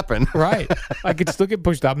could happen. Right. I could still get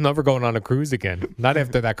pushed. I'm never going on a cruise again. Not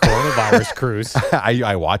after that coronavirus cruise.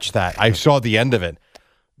 I watched that. I saw the end of it.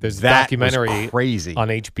 There's a documentary crazy on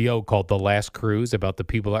HBO called The Last Cruise about the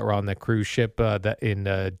people that were on that cruise ship that in,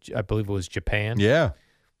 I believe it was Japan. Yeah.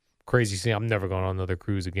 Crazy scene. I'm never going on another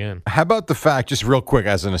cruise again. How about the fact, just real quick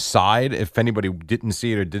as an aside, if anybody didn't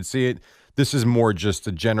see it or did see it, this is more just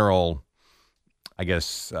a general, I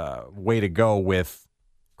guess, way to go with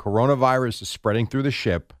coronavirus is spreading through the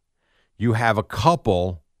ship. You have a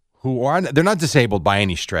couple who they're not disabled by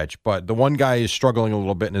any stretch, but the one guy is struggling a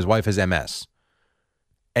little bit and his wife has MS.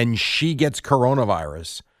 And she gets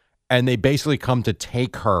coronavirus, and they basically come to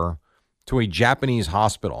take her to a Japanese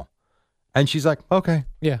hospital. And she's like, okay.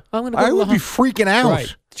 Yeah. I would be freaking out.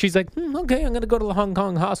 Right. She's like, okay, I'm going to go to the Hong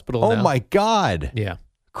Kong hospital Oh, now. my God. Yeah.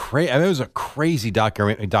 It was a crazy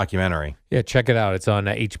documentary. Yeah, check it out. It's on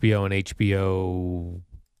HBO and HBO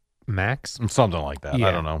Max. Something like that. Yeah.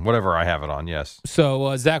 I don't know. Whatever I have it on, yes.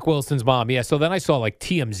 So Zach Wilson's mom. Yeah, so then I saw like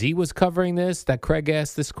TMZ was covering this, that Craig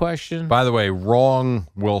asked this question. By the way, wrong,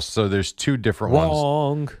 Will. So there's two different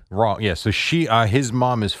ones. Wrong. Yeah, so his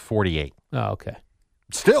mom is 48. Oh, okay.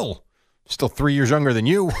 Still 3 years younger than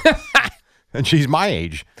you. And she's my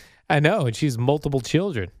age. I know, and she's multiple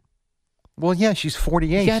children. Well, yeah, she's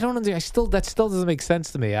 48. Yeah, I don't understand. That still doesn't make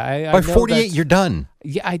sense to me. I By know 48, you're done.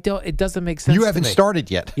 Yeah, I don't. It doesn't make sense. You to haven't me. started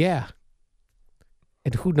yet. Yeah.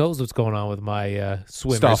 And who knows what's going on with my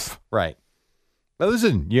swimmers? Stuff. Right. But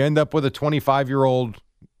listen, you end up with a 25-year-old,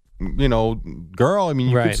 girl. I mean,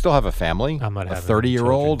 you could still have a family. I'm not a having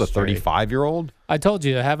 30-year-old, a children, straight. 35-year-old. I told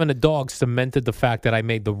you, having a dog cemented the fact that I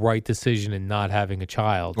made the right decision in not having a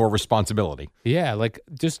child. Or responsibility. Yeah, like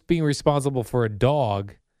just being responsible for a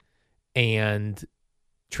dog and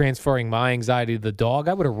transferring my anxiety to the dog,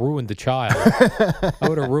 I would have ruined the child. I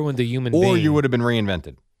would have ruined the human being. Or you would have been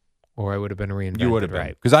reinvented. Or I would have been reinvented. You would have been.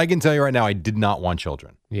 Right. Because I can tell you right now, I did not want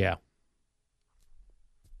children. Yeah.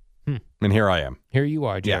 And here I am. Here you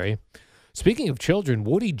are, Jerry. Yeah. Speaking of children,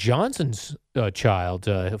 Woody Johnson's child,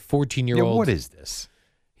 14-year-old. Yeah, what is this?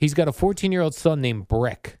 He's got a 14-year-old son named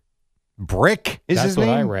Brick. Brick is his name?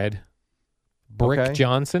 That's what I read. Brick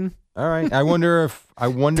Johnson. All right. I wonder if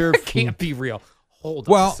that can't be real. Hold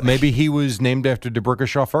on. Well, maybe he was named after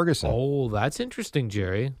DeBrickashaw Ferguson. Oh, that's interesting,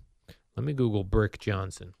 Jerry. Let me Google Brick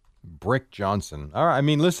Johnson. Brick Johnson. All right. I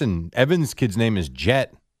mean, listen, Evan's kid's name is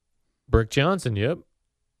Jet. Brick Johnson, yep.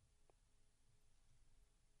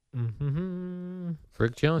 Mm-hmm.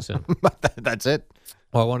 Brick Johnson. That's it.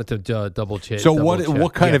 Well, I wanted to double check. So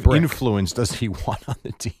what kind of influence does he want on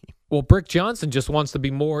the team? Well, Brick Johnson just wants to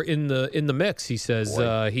be more in the mix. He says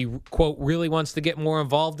he, quote, really wants to get more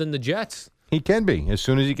involved in the Jets. He can be. As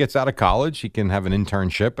soon as he gets out of college, he can have an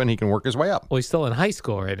internship and he can work his way up. Well, he's still in high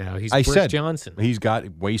school right now. He's Brick Johnson. He's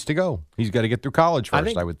got ways to go. He's got to get through college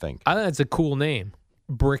first, I would think. I think that's a cool name.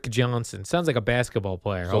 Brick Johnson. Sounds like a basketball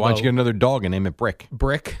player. So why don't you get another dog and name it Brick?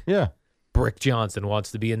 Brick? Yeah. Brick Johnson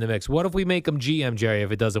wants to be in the mix. What if we make him GM, Jerry,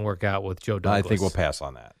 if it doesn't work out with Joe Douglas? I think we'll pass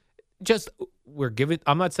on that.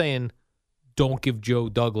 I'm not saying don't give Joe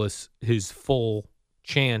Douglas his full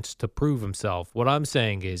chance to prove himself. What I'm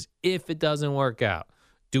saying is if it doesn't work out,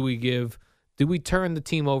 do we turn the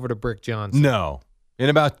team over to Brick Johnson? No. In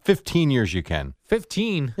about 15 years you can.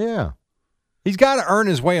 15? Yeah. He's got to earn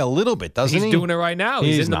his way a little bit, doesn't he? He's doing it right now.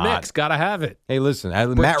 He's in the mix. Got to have it. Hey, listen.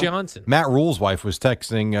 Brick Johnson. Matt Rule's wife was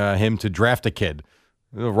texting him to draft a kid.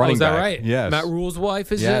 Is that right? Yes. Matt Rule's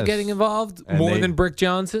wife is getting involved more than Brick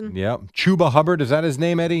Johnson? Yep. Chuba Hubbard. Is that his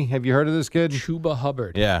name, Eddie? Have you heard of this kid? Chuba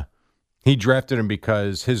Hubbard. Yeah. He drafted him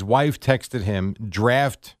because his wife texted him,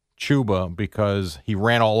 draft Chuba because he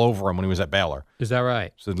ran all over him when he was at Baylor. Is that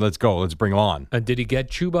right? So let's go. Let's bring him on. And did he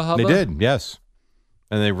get Chuba Hubbard? They did, yes.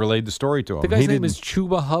 And they relayed the story to him. The guy's name is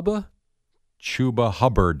Chuba Hubbard? Chuba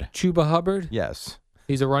Hubbard. Chuba Hubbard? Yes.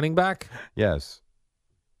 He's a running back? Yes.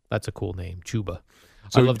 That's a cool name, Chuba.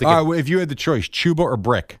 So if you had the choice, Chuba or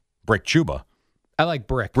Brick? Brick Chuba. I like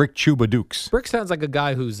Brick. Brick Chuba Dukes. Brick sounds like a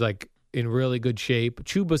guy who's like in really good shape.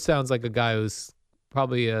 Chuba sounds like a guy who's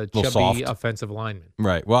probably a chubby offensive lineman.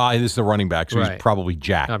 Right. Well, this is a running back, so he's probably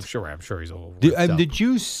jacked. I'm sure he's all Did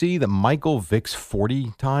you see the Michael Vick's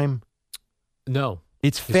 40 time? No.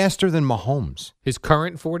 It's faster than Mahomes. His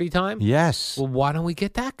current 40 time? Yes. Well, why don't we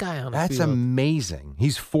get that guy on the field? That's amazing.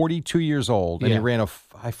 He's 42 years old, and he ran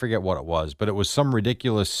I forget what it was, but it was some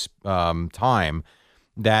ridiculous time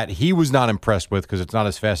that he was not impressed with because it's not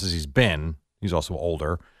as fast as he's been. He's also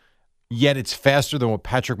older. Yet it's faster than what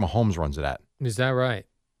Patrick Mahomes runs it at. Is that right?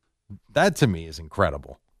 That, to me, is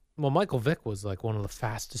incredible. Well, Michael Vick was like one of the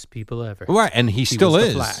fastest people ever. Right, and he still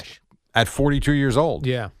is Flash. At 42 years old.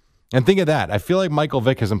 Yeah. And think of that. I feel like Michael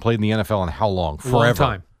Vick hasn't played in the NFL in how long? Forever. Long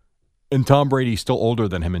time. And Tom Brady's still older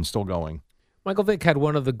than him and still going. Michael Vick had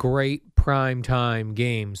one of the great prime time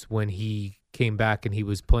games when he came back and he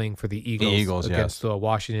was playing for the Eagles against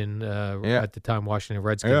Washington, at the time, Washington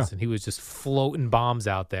Redskins. Yeah. And he was just floating bombs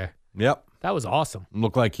out there. Yep. That was awesome.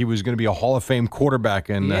 Looked like he was going to be a Hall of Fame quarterback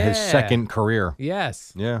in his second career.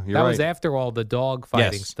 Yes. Yeah, you're that right. was after all the dog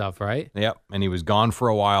fighting stuff, right? Yep. And he was gone for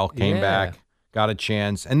a while, came back, got a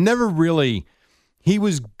chance, and never really. He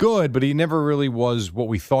was good, but he never really was what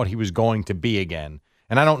we thought he was going to be again.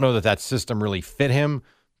 And I don't know that system really fit him,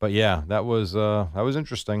 but yeah, that was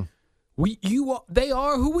interesting. They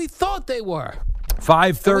are who we thought they were.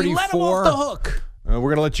 5:34. We let them off the hook. We're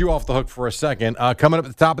going to let you off the hook for a second. Coming up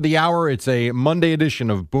at the top of the hour, it's a Monday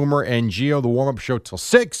edition of Boomer and Geo, the warm-up show till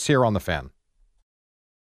 6 here on The Fan.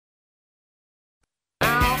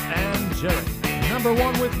 Al and Jerry, number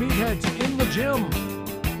one with meatheads in the gym.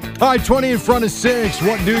 All right, 20 in front of 6.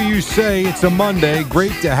 What do you say? It's a Monday.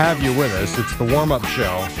 Great to have you with us. It's the warm-up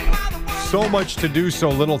show. So much to do, so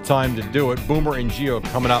little time to do it. Boomer and Geo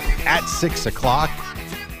coming up at 6 o'clock.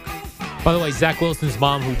 By the way, Zach Wilson's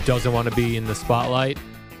mom, who doesn't want to be in the spotlight,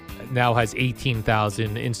 now has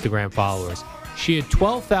 18,000 Instagram followers. She had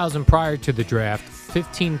 12,000 prior to the draft,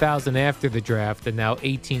 15,000 after the draft, and now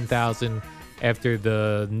 18,000 after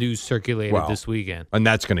the news circulated this weekend. And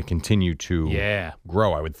that's going to continue to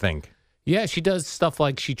grow, I would think. Yeah, she does stuff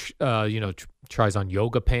like she, tries on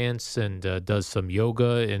yoga pants and does some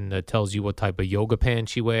yoga and tells you what type of yoga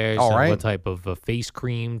pants she wears and what type of face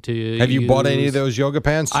cream to use. Have you bought any of those yoga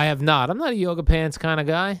pants? I have not. I'm not a yoga pants kind of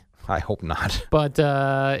guy. I hope not. But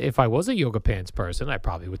if I was a yoga pants person, I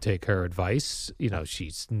probably would take her advice.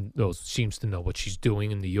 She seems to know what she's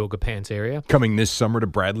doing in the yoga pants area. Coming this summer to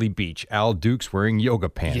Bradley Beach, Al Duke's wearing yoga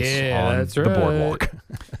pants on that's the right. boardwalk.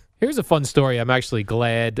 Here's a fun story. I'm actually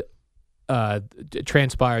glad it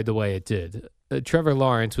transpired the way it did. Trevor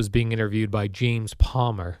Lawrence was being interviewed by James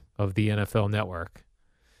Palmer of the NFL Network.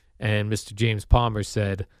 And Mr. James Palmer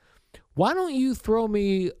said, "Why don't you throw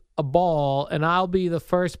me a ball and I'll be the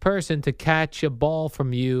first person to catch a ball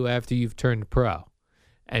from you after you've turned pro?"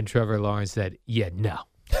 And Trevor Lawrence said, "Yeah, no."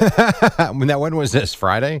 When was this?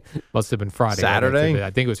 Friday? Must have been Friday. Saturday?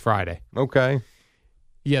 I think it was Friday. Okay.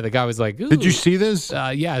 Yeah, the guy was like, "Ooh." Did you see this?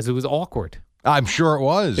 Yes, it was awkward. I'm sure it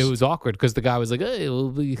was. It was awkward because the guy was like, "Hey, it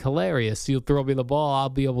will be hilarious. You'll throw me the ball. I'll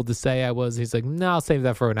be able to say I was." He's like, "No, I'll save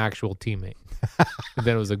that for an actual teammate." And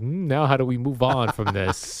then it was like, now how do we move on from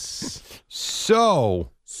this?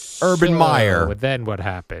 So, Urban Meyer. But then what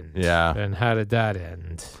happened? Yeah. And how did that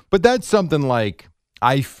end? But that's something like,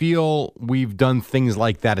 I feel we've done things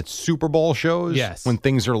like that at Super Bowl shows. Yes. When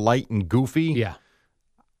things are light and goofy. Yeah.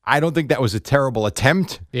 I don't think that was a terrible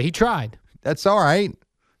attempt. Yeah, he tried. That's all right.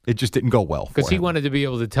 It just didn't go well because he wanted to be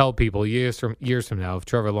able to tell people years from now if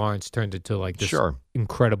Trevor Lawrence turned into like this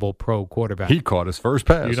incredible pro quarterback. He caught his first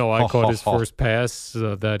pass. I caught his first pass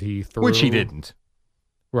that he threw, which he didn't.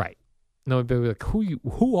 Right. No, they'd be like,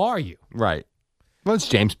 who are you? Right. Well, it's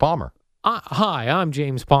James Palmer. Hi, I'm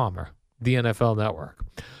James Palmer, the NFL Network.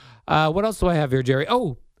 What else do I have here, Jerry?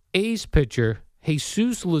 Oh, A's pitcher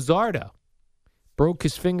Jesus Luzardo broke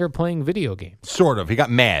his finger playing video games. Sort of. He got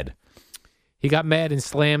mad. He got mad and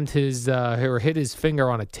slammed or hit his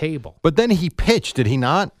finger on a table. But then he pitched, did he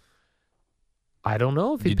not? I don't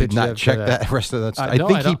know if he you pitched. Did not check that rest of that stuff.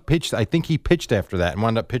 I think he pitched after that and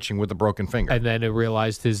wound up pitching with a broken finger. And then it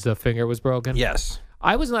realized his finger was broken? Yes.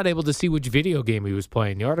 I was not able to see which video game he was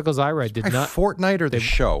playing. The articles I read did not. Fortnite or the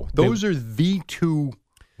show? Those are the two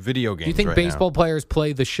video games. Do you think baseball players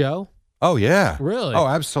play the show? Oh, yeah. Really? Oh,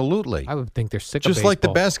 absolutely. I would think they're sick of Just baseball. like the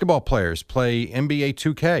basketball players play NBA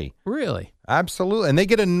 2K. Really? Absolutely. And they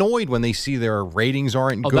get annoyed when they see their ratings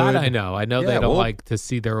aren't good. Oh, that I know. I know they don't like to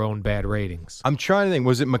see their own bad ratings. I'm trying to think.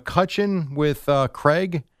 Was it McCutchen with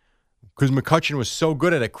Craig? Because McCutchen was so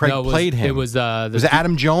good at it. Craig played him. It was was it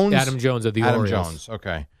Adam Jones? Adam Jones of the Orioles. Adam Jones.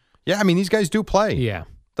 Okay. Yeah, I mean, these guys do play. Yeah.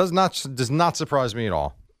 Does not surprise me at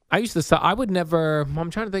all. I used to. I would never.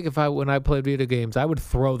 I'm trying to think when I played video games, I would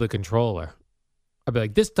throw the controller. I'd be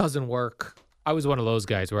like, this doesn't work. I was one of those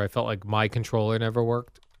guys where I felt like my controller never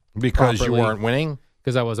worked. Because properly, you weren't winning?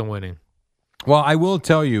 Because I wasn't winning. Well, I will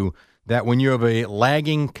tell you that when you have a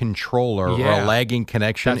lagging controller or a lagging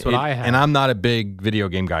connection, that's what I have. And I'm not a big video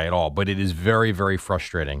game guy at all, but it is very, very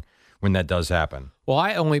frustrating when that does happen. Well,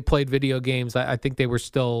 I only played video games. I think they were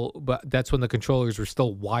still, but that's when the controllers were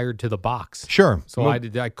still wired to the box. Sure. So I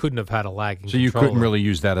couldn't have had a lagging So you controller. couldn't really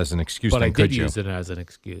use that as an excuse, but then, I did use it as an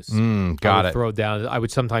excuse. Got it. I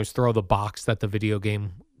would sometimes throw the box that the video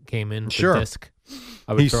game came in, Sure. the disc.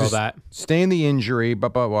 I would throw that. Stay in the injury,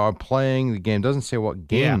 but while playing the game. Doesn't say what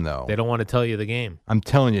game, though. They don't want to tell you the game. I'm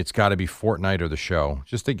telling you, it's got to be Fortnite or the show.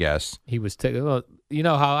 Just a guess. He was you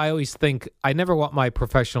know how I always think, I never want my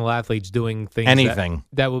professional athletes doing things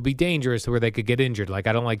that would be dangerous where they could get injured. Like,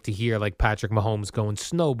 I don't like to hear like Patrick Mahomes going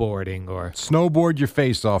snowboarding or... Snowboard your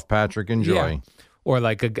face off, Patrick. Enjoy. Yeah. Or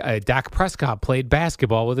like a Dak Prescott played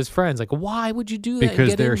basketball with his friends. Like, why would you do that? Because and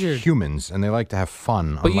get they're injured? humans and they like to have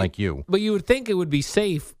fun, unlike you. But you would think it would be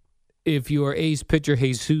safe if you are A's pitcher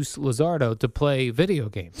Jesus Luzardo to play video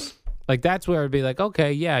games. Like, that's where it'd be like,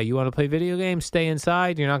 okay, yeah, you want to play video games, stay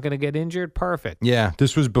inside, you're not going to get injured, perfect. Yeah,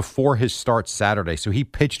 this was before his start Saturday, so he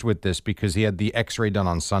pitched with this because he had the X-ray done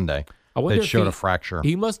on Sunday that showed a fracture.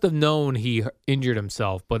 He must have known he injured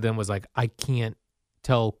himself, but then was like, I can't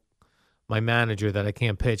tell my manager that I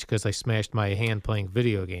can't pitch because I smashed my hand playing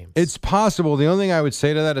video games. It's possible. The only thing I would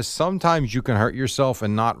say to that is sometimes you can hurt yourself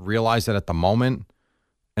and not realize it at the moment.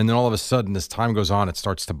 And then all of a sudden, as time goes on, it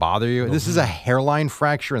starts to bother you. This is a hairline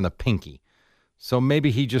fracture in the pinky. So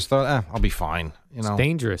maybe he just thought, I'll be fine. You know, it's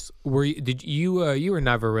dangerous. You were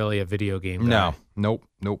never really a video game guy? No.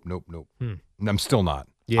 Nope. I'm still not.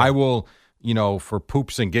 Yeah. I will, for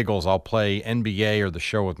poops and giggles, I'll play NBA or the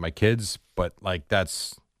show with my kids. But like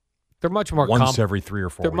they're much more once every 3 or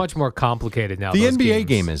 4 They're weeks. much more complicated now. The those NBA games.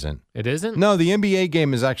 game isn't. It isn't? No, the NBA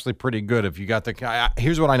game is actually pretty good. If you got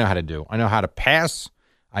here's what I know how to do. I know how to pass,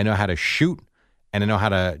 I know how to shoot, and I know how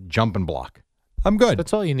to jump and block. I'm good.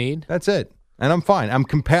 That's all you need. That's it. And I'm fine. I'm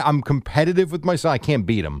competitive with myself. I can't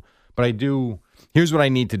beat him, but I do. Here's what I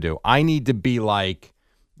need to do. I need to be like,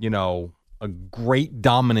 a great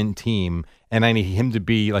dominant team, and I need him to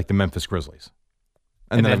be like the Memphis Grizzlies.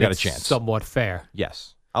 And then I've got a chance. Somewhat fair.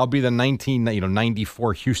 Yes. I'll be the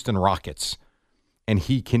 94 Houston Rockets, and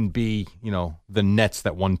he can be, the Nets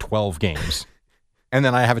that won 12 games. And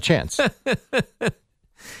then I have a chance.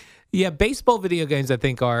 Yeah, baseball video games I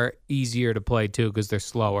think are easier to play too because they're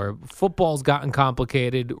slower. Football's gotten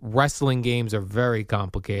complicated. Wrestling games are very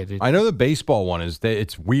complicated. I know the baseball one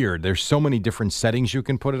it's weird. There's so many different settings you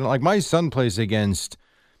can put it in. Like my son plays against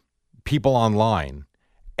people online,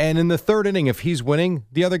 and in the third inning, if he's winning,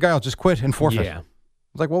 the other guy will just quit and forfeit. Yeah.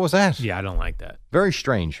 It's like, what was that? Yeah, I don't like that. Very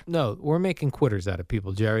strange. No, we're making quitters out of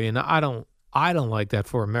people, Jerry, and I don't like that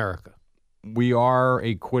for America. We are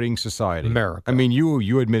a quitting society. America. I mean,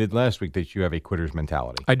 you admitted last week that you have a quitter's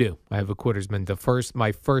mentality. I do. I have a quitter's mentality.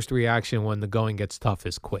 My first reaction when the going gets tough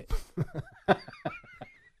is quit.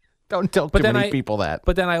 Don't tell too many people that.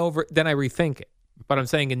 But then I rethink it. But I'm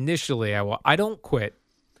saying initially I don't quit,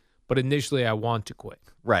 but initially I want to quit.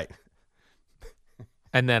 Right.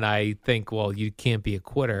 And then I think, well, you can't be a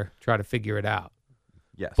quitter. Try to figure it out.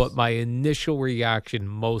 Yes. But my initial reaction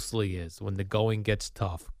mostly is when the going gets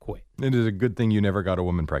tough, quit. It is a good thing you never got a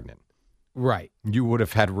woman pregnant. Right. You would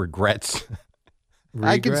have had regrets.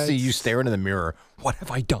 I can see you staring in the mirror. What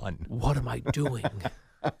have I done? What am I doing?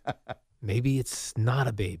 Maybe it's not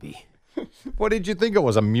a baby. What did you think it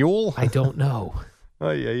was, a mule? I don't know.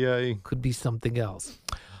 Ay. Could be something else.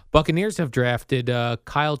 Buccaneers have drafted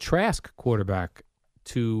Kyle Trask, quarterback,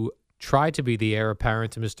 to try to be the heir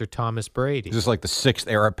apparent to Mr. Thomas Brady. Is this like the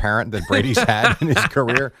 6th heir apparent that Brady's had in his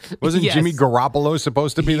career? Wasn't Yes. Jimmy Garoppolo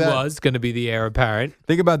supposed to be that? He was going to be the heir apparent.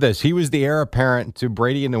 Think about this. He was the heir apparent to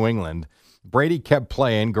Brady in New England. Brady kept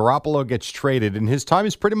playing. Garoppolo gets traded, and his time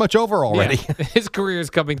is pretty much over already. Yeah. His career is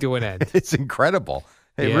coming to an end. It's incredible.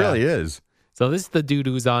 It really is. So this is the dude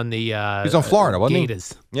who's on the he's on Florida, wasn't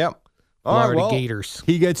Gators. he? Yep. Florida Gators.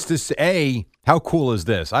 He gets to say, how cool is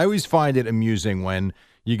this? I always find it amusing when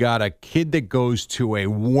you got a kid that goes to a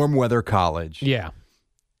warm weather college. Yeah.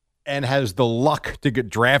 And has the luck to get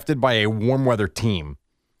drafted by a warm weather team.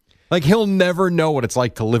 Like he'll never know what it's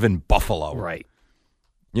like to live in Buffalo. Right.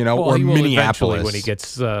 Or he will Minneapolis when he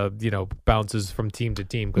gets bounces from team to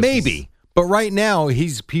team. Maybe. But right now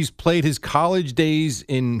he's played his college days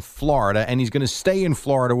in Florida and he's going to stay in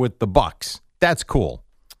Florida with the Bucs. That's cool.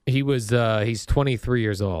 He's 23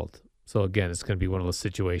 years old. So again, it's going to be one of those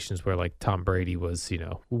situations where like Tom Brady was,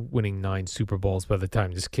 winning 9 Super Bowls by the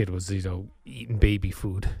time this kid was, eating baby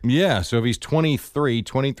food. Yeah. So if he's 23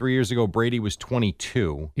 years ago, Brady was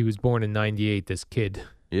 22. He was born in 98, this kid.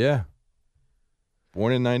 Yeah.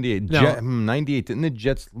 Born in 98. No. 98. Didn't the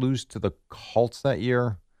Jets lose to the Colts that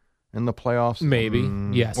year in the playoffs? Maybe.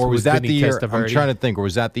 Yes. Or was that the year? I'm Testaverde. trying to think. Or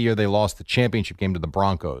was that the year they lost the championship game to the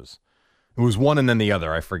Broncos? It was one and then the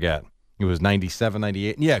other. I forget. It was 97,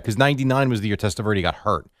 98. Yeah, because 99 was the year Testaverde got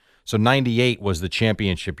hurt. So 98 was the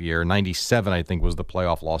championship year. 97, I think, was the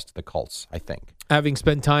playoff loss to the Colts, I think. Having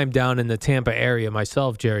spent time down in the Tampa area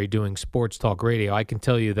myself, Jerry, doing sports talk radio, I can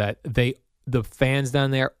tell you that the fans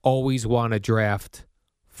down there always want to draft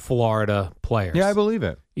Florida players. Yeah, I believe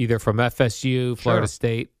it. Either from FSU, Florida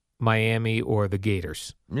State, Miami, or the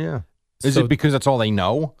Gators. Yeah. Is it because that's all they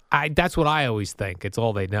know? That's what I always think. It's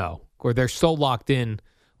all they know. Or they're so locked in.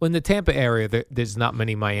 Well, in the Tampa area, there's not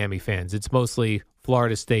many Miami fans. It's mostly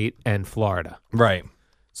Florida State and Florida. Right.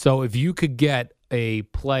 So if you could get a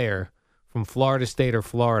player from Florida State or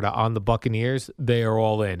Florida on the Buccaneers, they are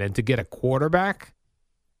all in. And to get a quarterback,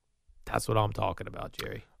 that's what I'm talking about,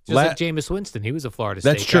 Jerry. Just like Jameis Winston. He was a Florida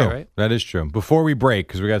State true. guy, right? That is true. Before we break,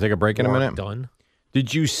 because we got to take a break in a minute. Done.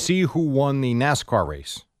 Did you see who won the NASCAR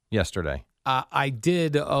race yesterday? I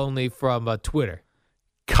did, only from Twitter.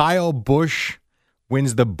 Kyle Busch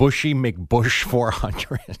wins the Bushy McBush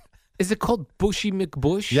 400. Is it called Bushy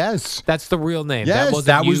McBush? Yes. That's the real name. Yes,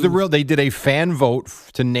 that was the real. They did a fan vote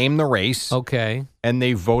to name the race. Okay. And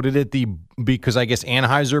they voted it because I guess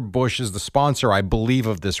Anheuser-Busch is the sponsor, I believe,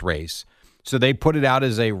 of this race. So they put it out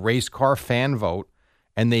as a race car fan vote,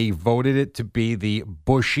 and they voted it to be the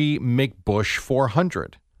Bushy McBush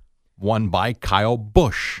 400, won by Kyle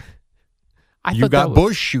Busch. You got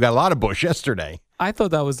Busch. You got a lot of Busch yesterday. I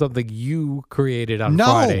thought that was something you created on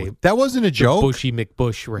Friday. No, that wasn't a joke. The Bushy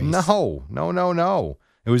McBush race. No.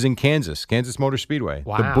 It was in Kansas Motor Speedway.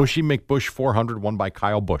 Wow. The Bushy McBush 400 won by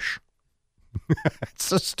Kyle Busch. It's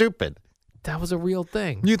so stupid. That was a real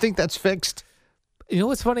thing. You think that's fixed? You know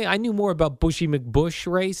what's funny? I knew more about Bushy McBush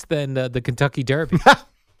race than the Kentucky Derby.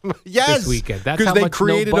 Yes, this weekend. That's how they much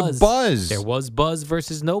created no a buzz. There was buzz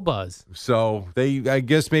versus no buzz. So I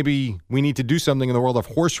guess maybe we need to do something in the world of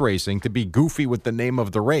horse racing to be goofy with the name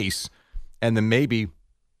of the race, and then maybe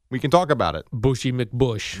we can talk about it. Bushy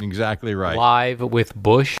McBush. Exactly right. Live with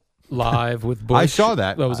Bush. I saw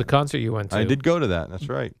that. That was a concert you went to. I did go to that. That's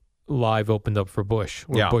right. Live opened up for Bush.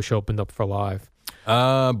 Or Bush opened up for Live.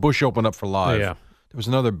 Bush opened up for Live. Yeah. There was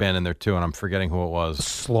another band in there, too, and I'm forgetting who it was.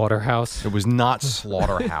 Slaughterhouse. It was not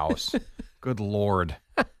Slaughterhouse. Good Lord.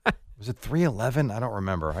 Was it 311? I don't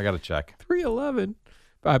remember. I got to check. 311.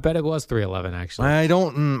 I bet it was 311, actually. I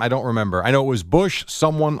don't remember. I know it was Bush,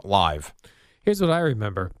 someone, Live. Here's what I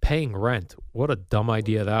remember. Paying rent. What a dumb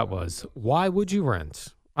idea that was. Why would you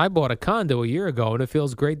rent? I bought a condo a year ago, and it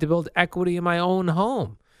feels great to build equity in my own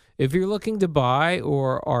home. If you're looking to buy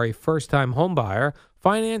or are a first-time home buyer,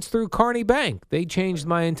 finance through Kearney Bank. They changed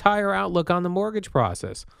my entire outlook on the mortgage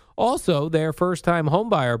process. Also, their first-time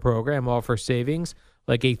homebuyer program offers savings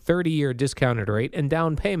like a 30-year discounted rate and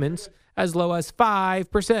down payments as low as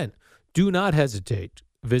 5%. Do not hesitate.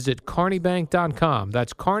 Visit KearneyBank.com.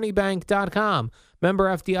 That's KearneyBank.com.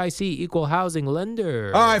 Member FDIC, equal housing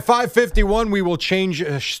lender. All right, 5:51. We will change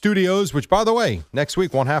studios, which, by the way, next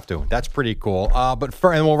week won't have to. That's pretty cool.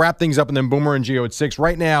 And we'll wrap things up, and then Boomer and Gio at 6.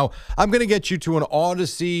 Right now, I'm going to get you to an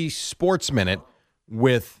Odyssey Sports Minute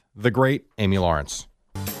with the great Amy Lawrence.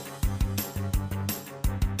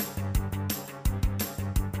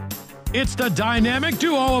 It's the dynamic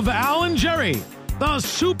duo of Al and Jerry, the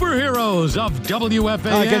superheroes of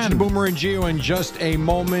WFAN. I'll get you to Boomer and Gio in just a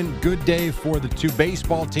moment. Good day for the two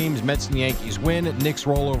baseball teams. Mets and Yankees win. Knicks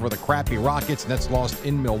roll over the crappy Rockets. Nets lost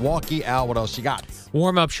in Milwaukee. Al, what else you got?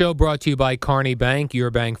 Warm-up show brought to you by Kearney Bank,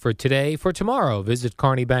 your bank for today. For tomorrow, visit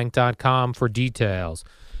KearneyBank.com for details.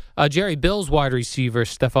 Jerry, Bills wide receiver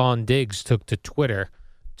Stephon Diggs took to Twitter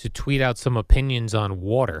to tweet out some opinions on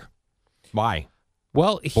water. Why?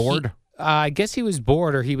 Well, bored? I guess he was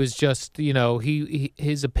bored, or he was just,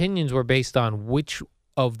 his opinions were based on which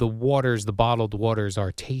of the waters, the bottled waters,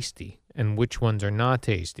 are tasty and which ones are not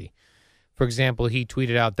tasty. For example, he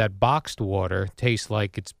tweeted out that boxed water tastes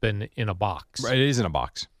like it's been in a box. Right, it is in a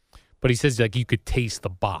box. But he says like you could taste the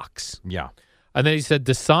box. Yeah. And then he said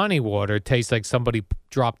Dasani water tastes like somebody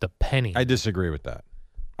dropped a penny. I disagree with that.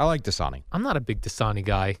 I like Dasani. I'm not a big Dasani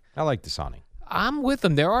guy. I like Dasani. I'm with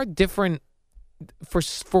him. There are different...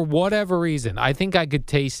 For whatever reason, I think I could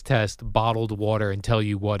taste test bottled water and tell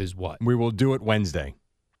you what is what. We will do it Wednesday.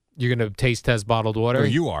 You're going to taste test bottled water? No,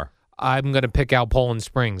 you are. I'm going to pick out Poland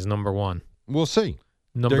Springs, number one. We'll see.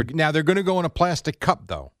 Now, they're going to go in a plastic cup,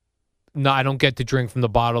 though. No, I don't get to drink from the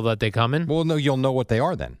bottle that they come in? Well, no, you'll know what they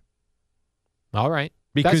are then. All right.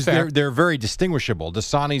 Because they're very distinguishable.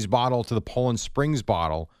 Dasani's bottle to the Poland Springs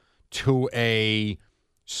bottle to a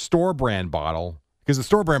store brand bottle. Because the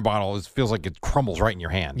store brand bottle feels like it crumbles right in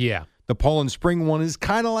your hand. Yeah. The Poland Spring one is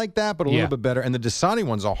kind of like that, but a little bit better. And the Dasani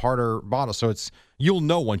one's a harder bottle, so you'll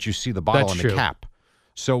know once you see the bottle and the cap.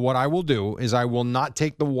 So what I will do is I will not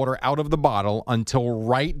take the water out of the bottle until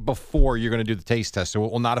right before you're going to do the taste test, so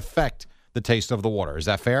it will not affect the taste of the water. Is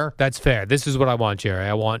that fair? That's fair. This is what I want, Jerry.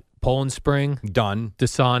 I want Poland Spring. Done.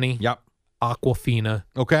 Dasani. Yep. Aquafina.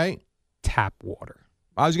 Okay. Tap water.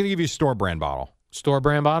 I was going to give you a store brand bottle. Store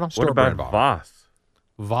brand bottle? What about Voss?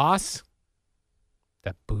 Voss?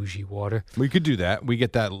 That bougie water. We could do that. We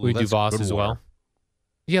get that. We do Voss as well.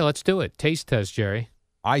 Yeah, let's do it. Taste test, Jerry.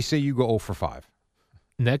 I say you go 0 for 5.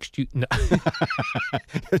 Next, no.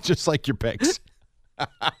 Just like your picks.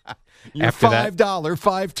 Your After $5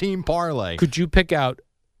 5-team parlay. Could you pick out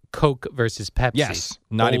Coke versus Pepsi? Yes,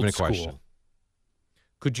 not even Old a question. school.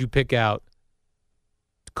 Could you pick out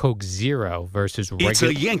Coke Zero versus regular? It's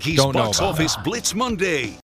a Yankees Don't know box about office Blitz Monday.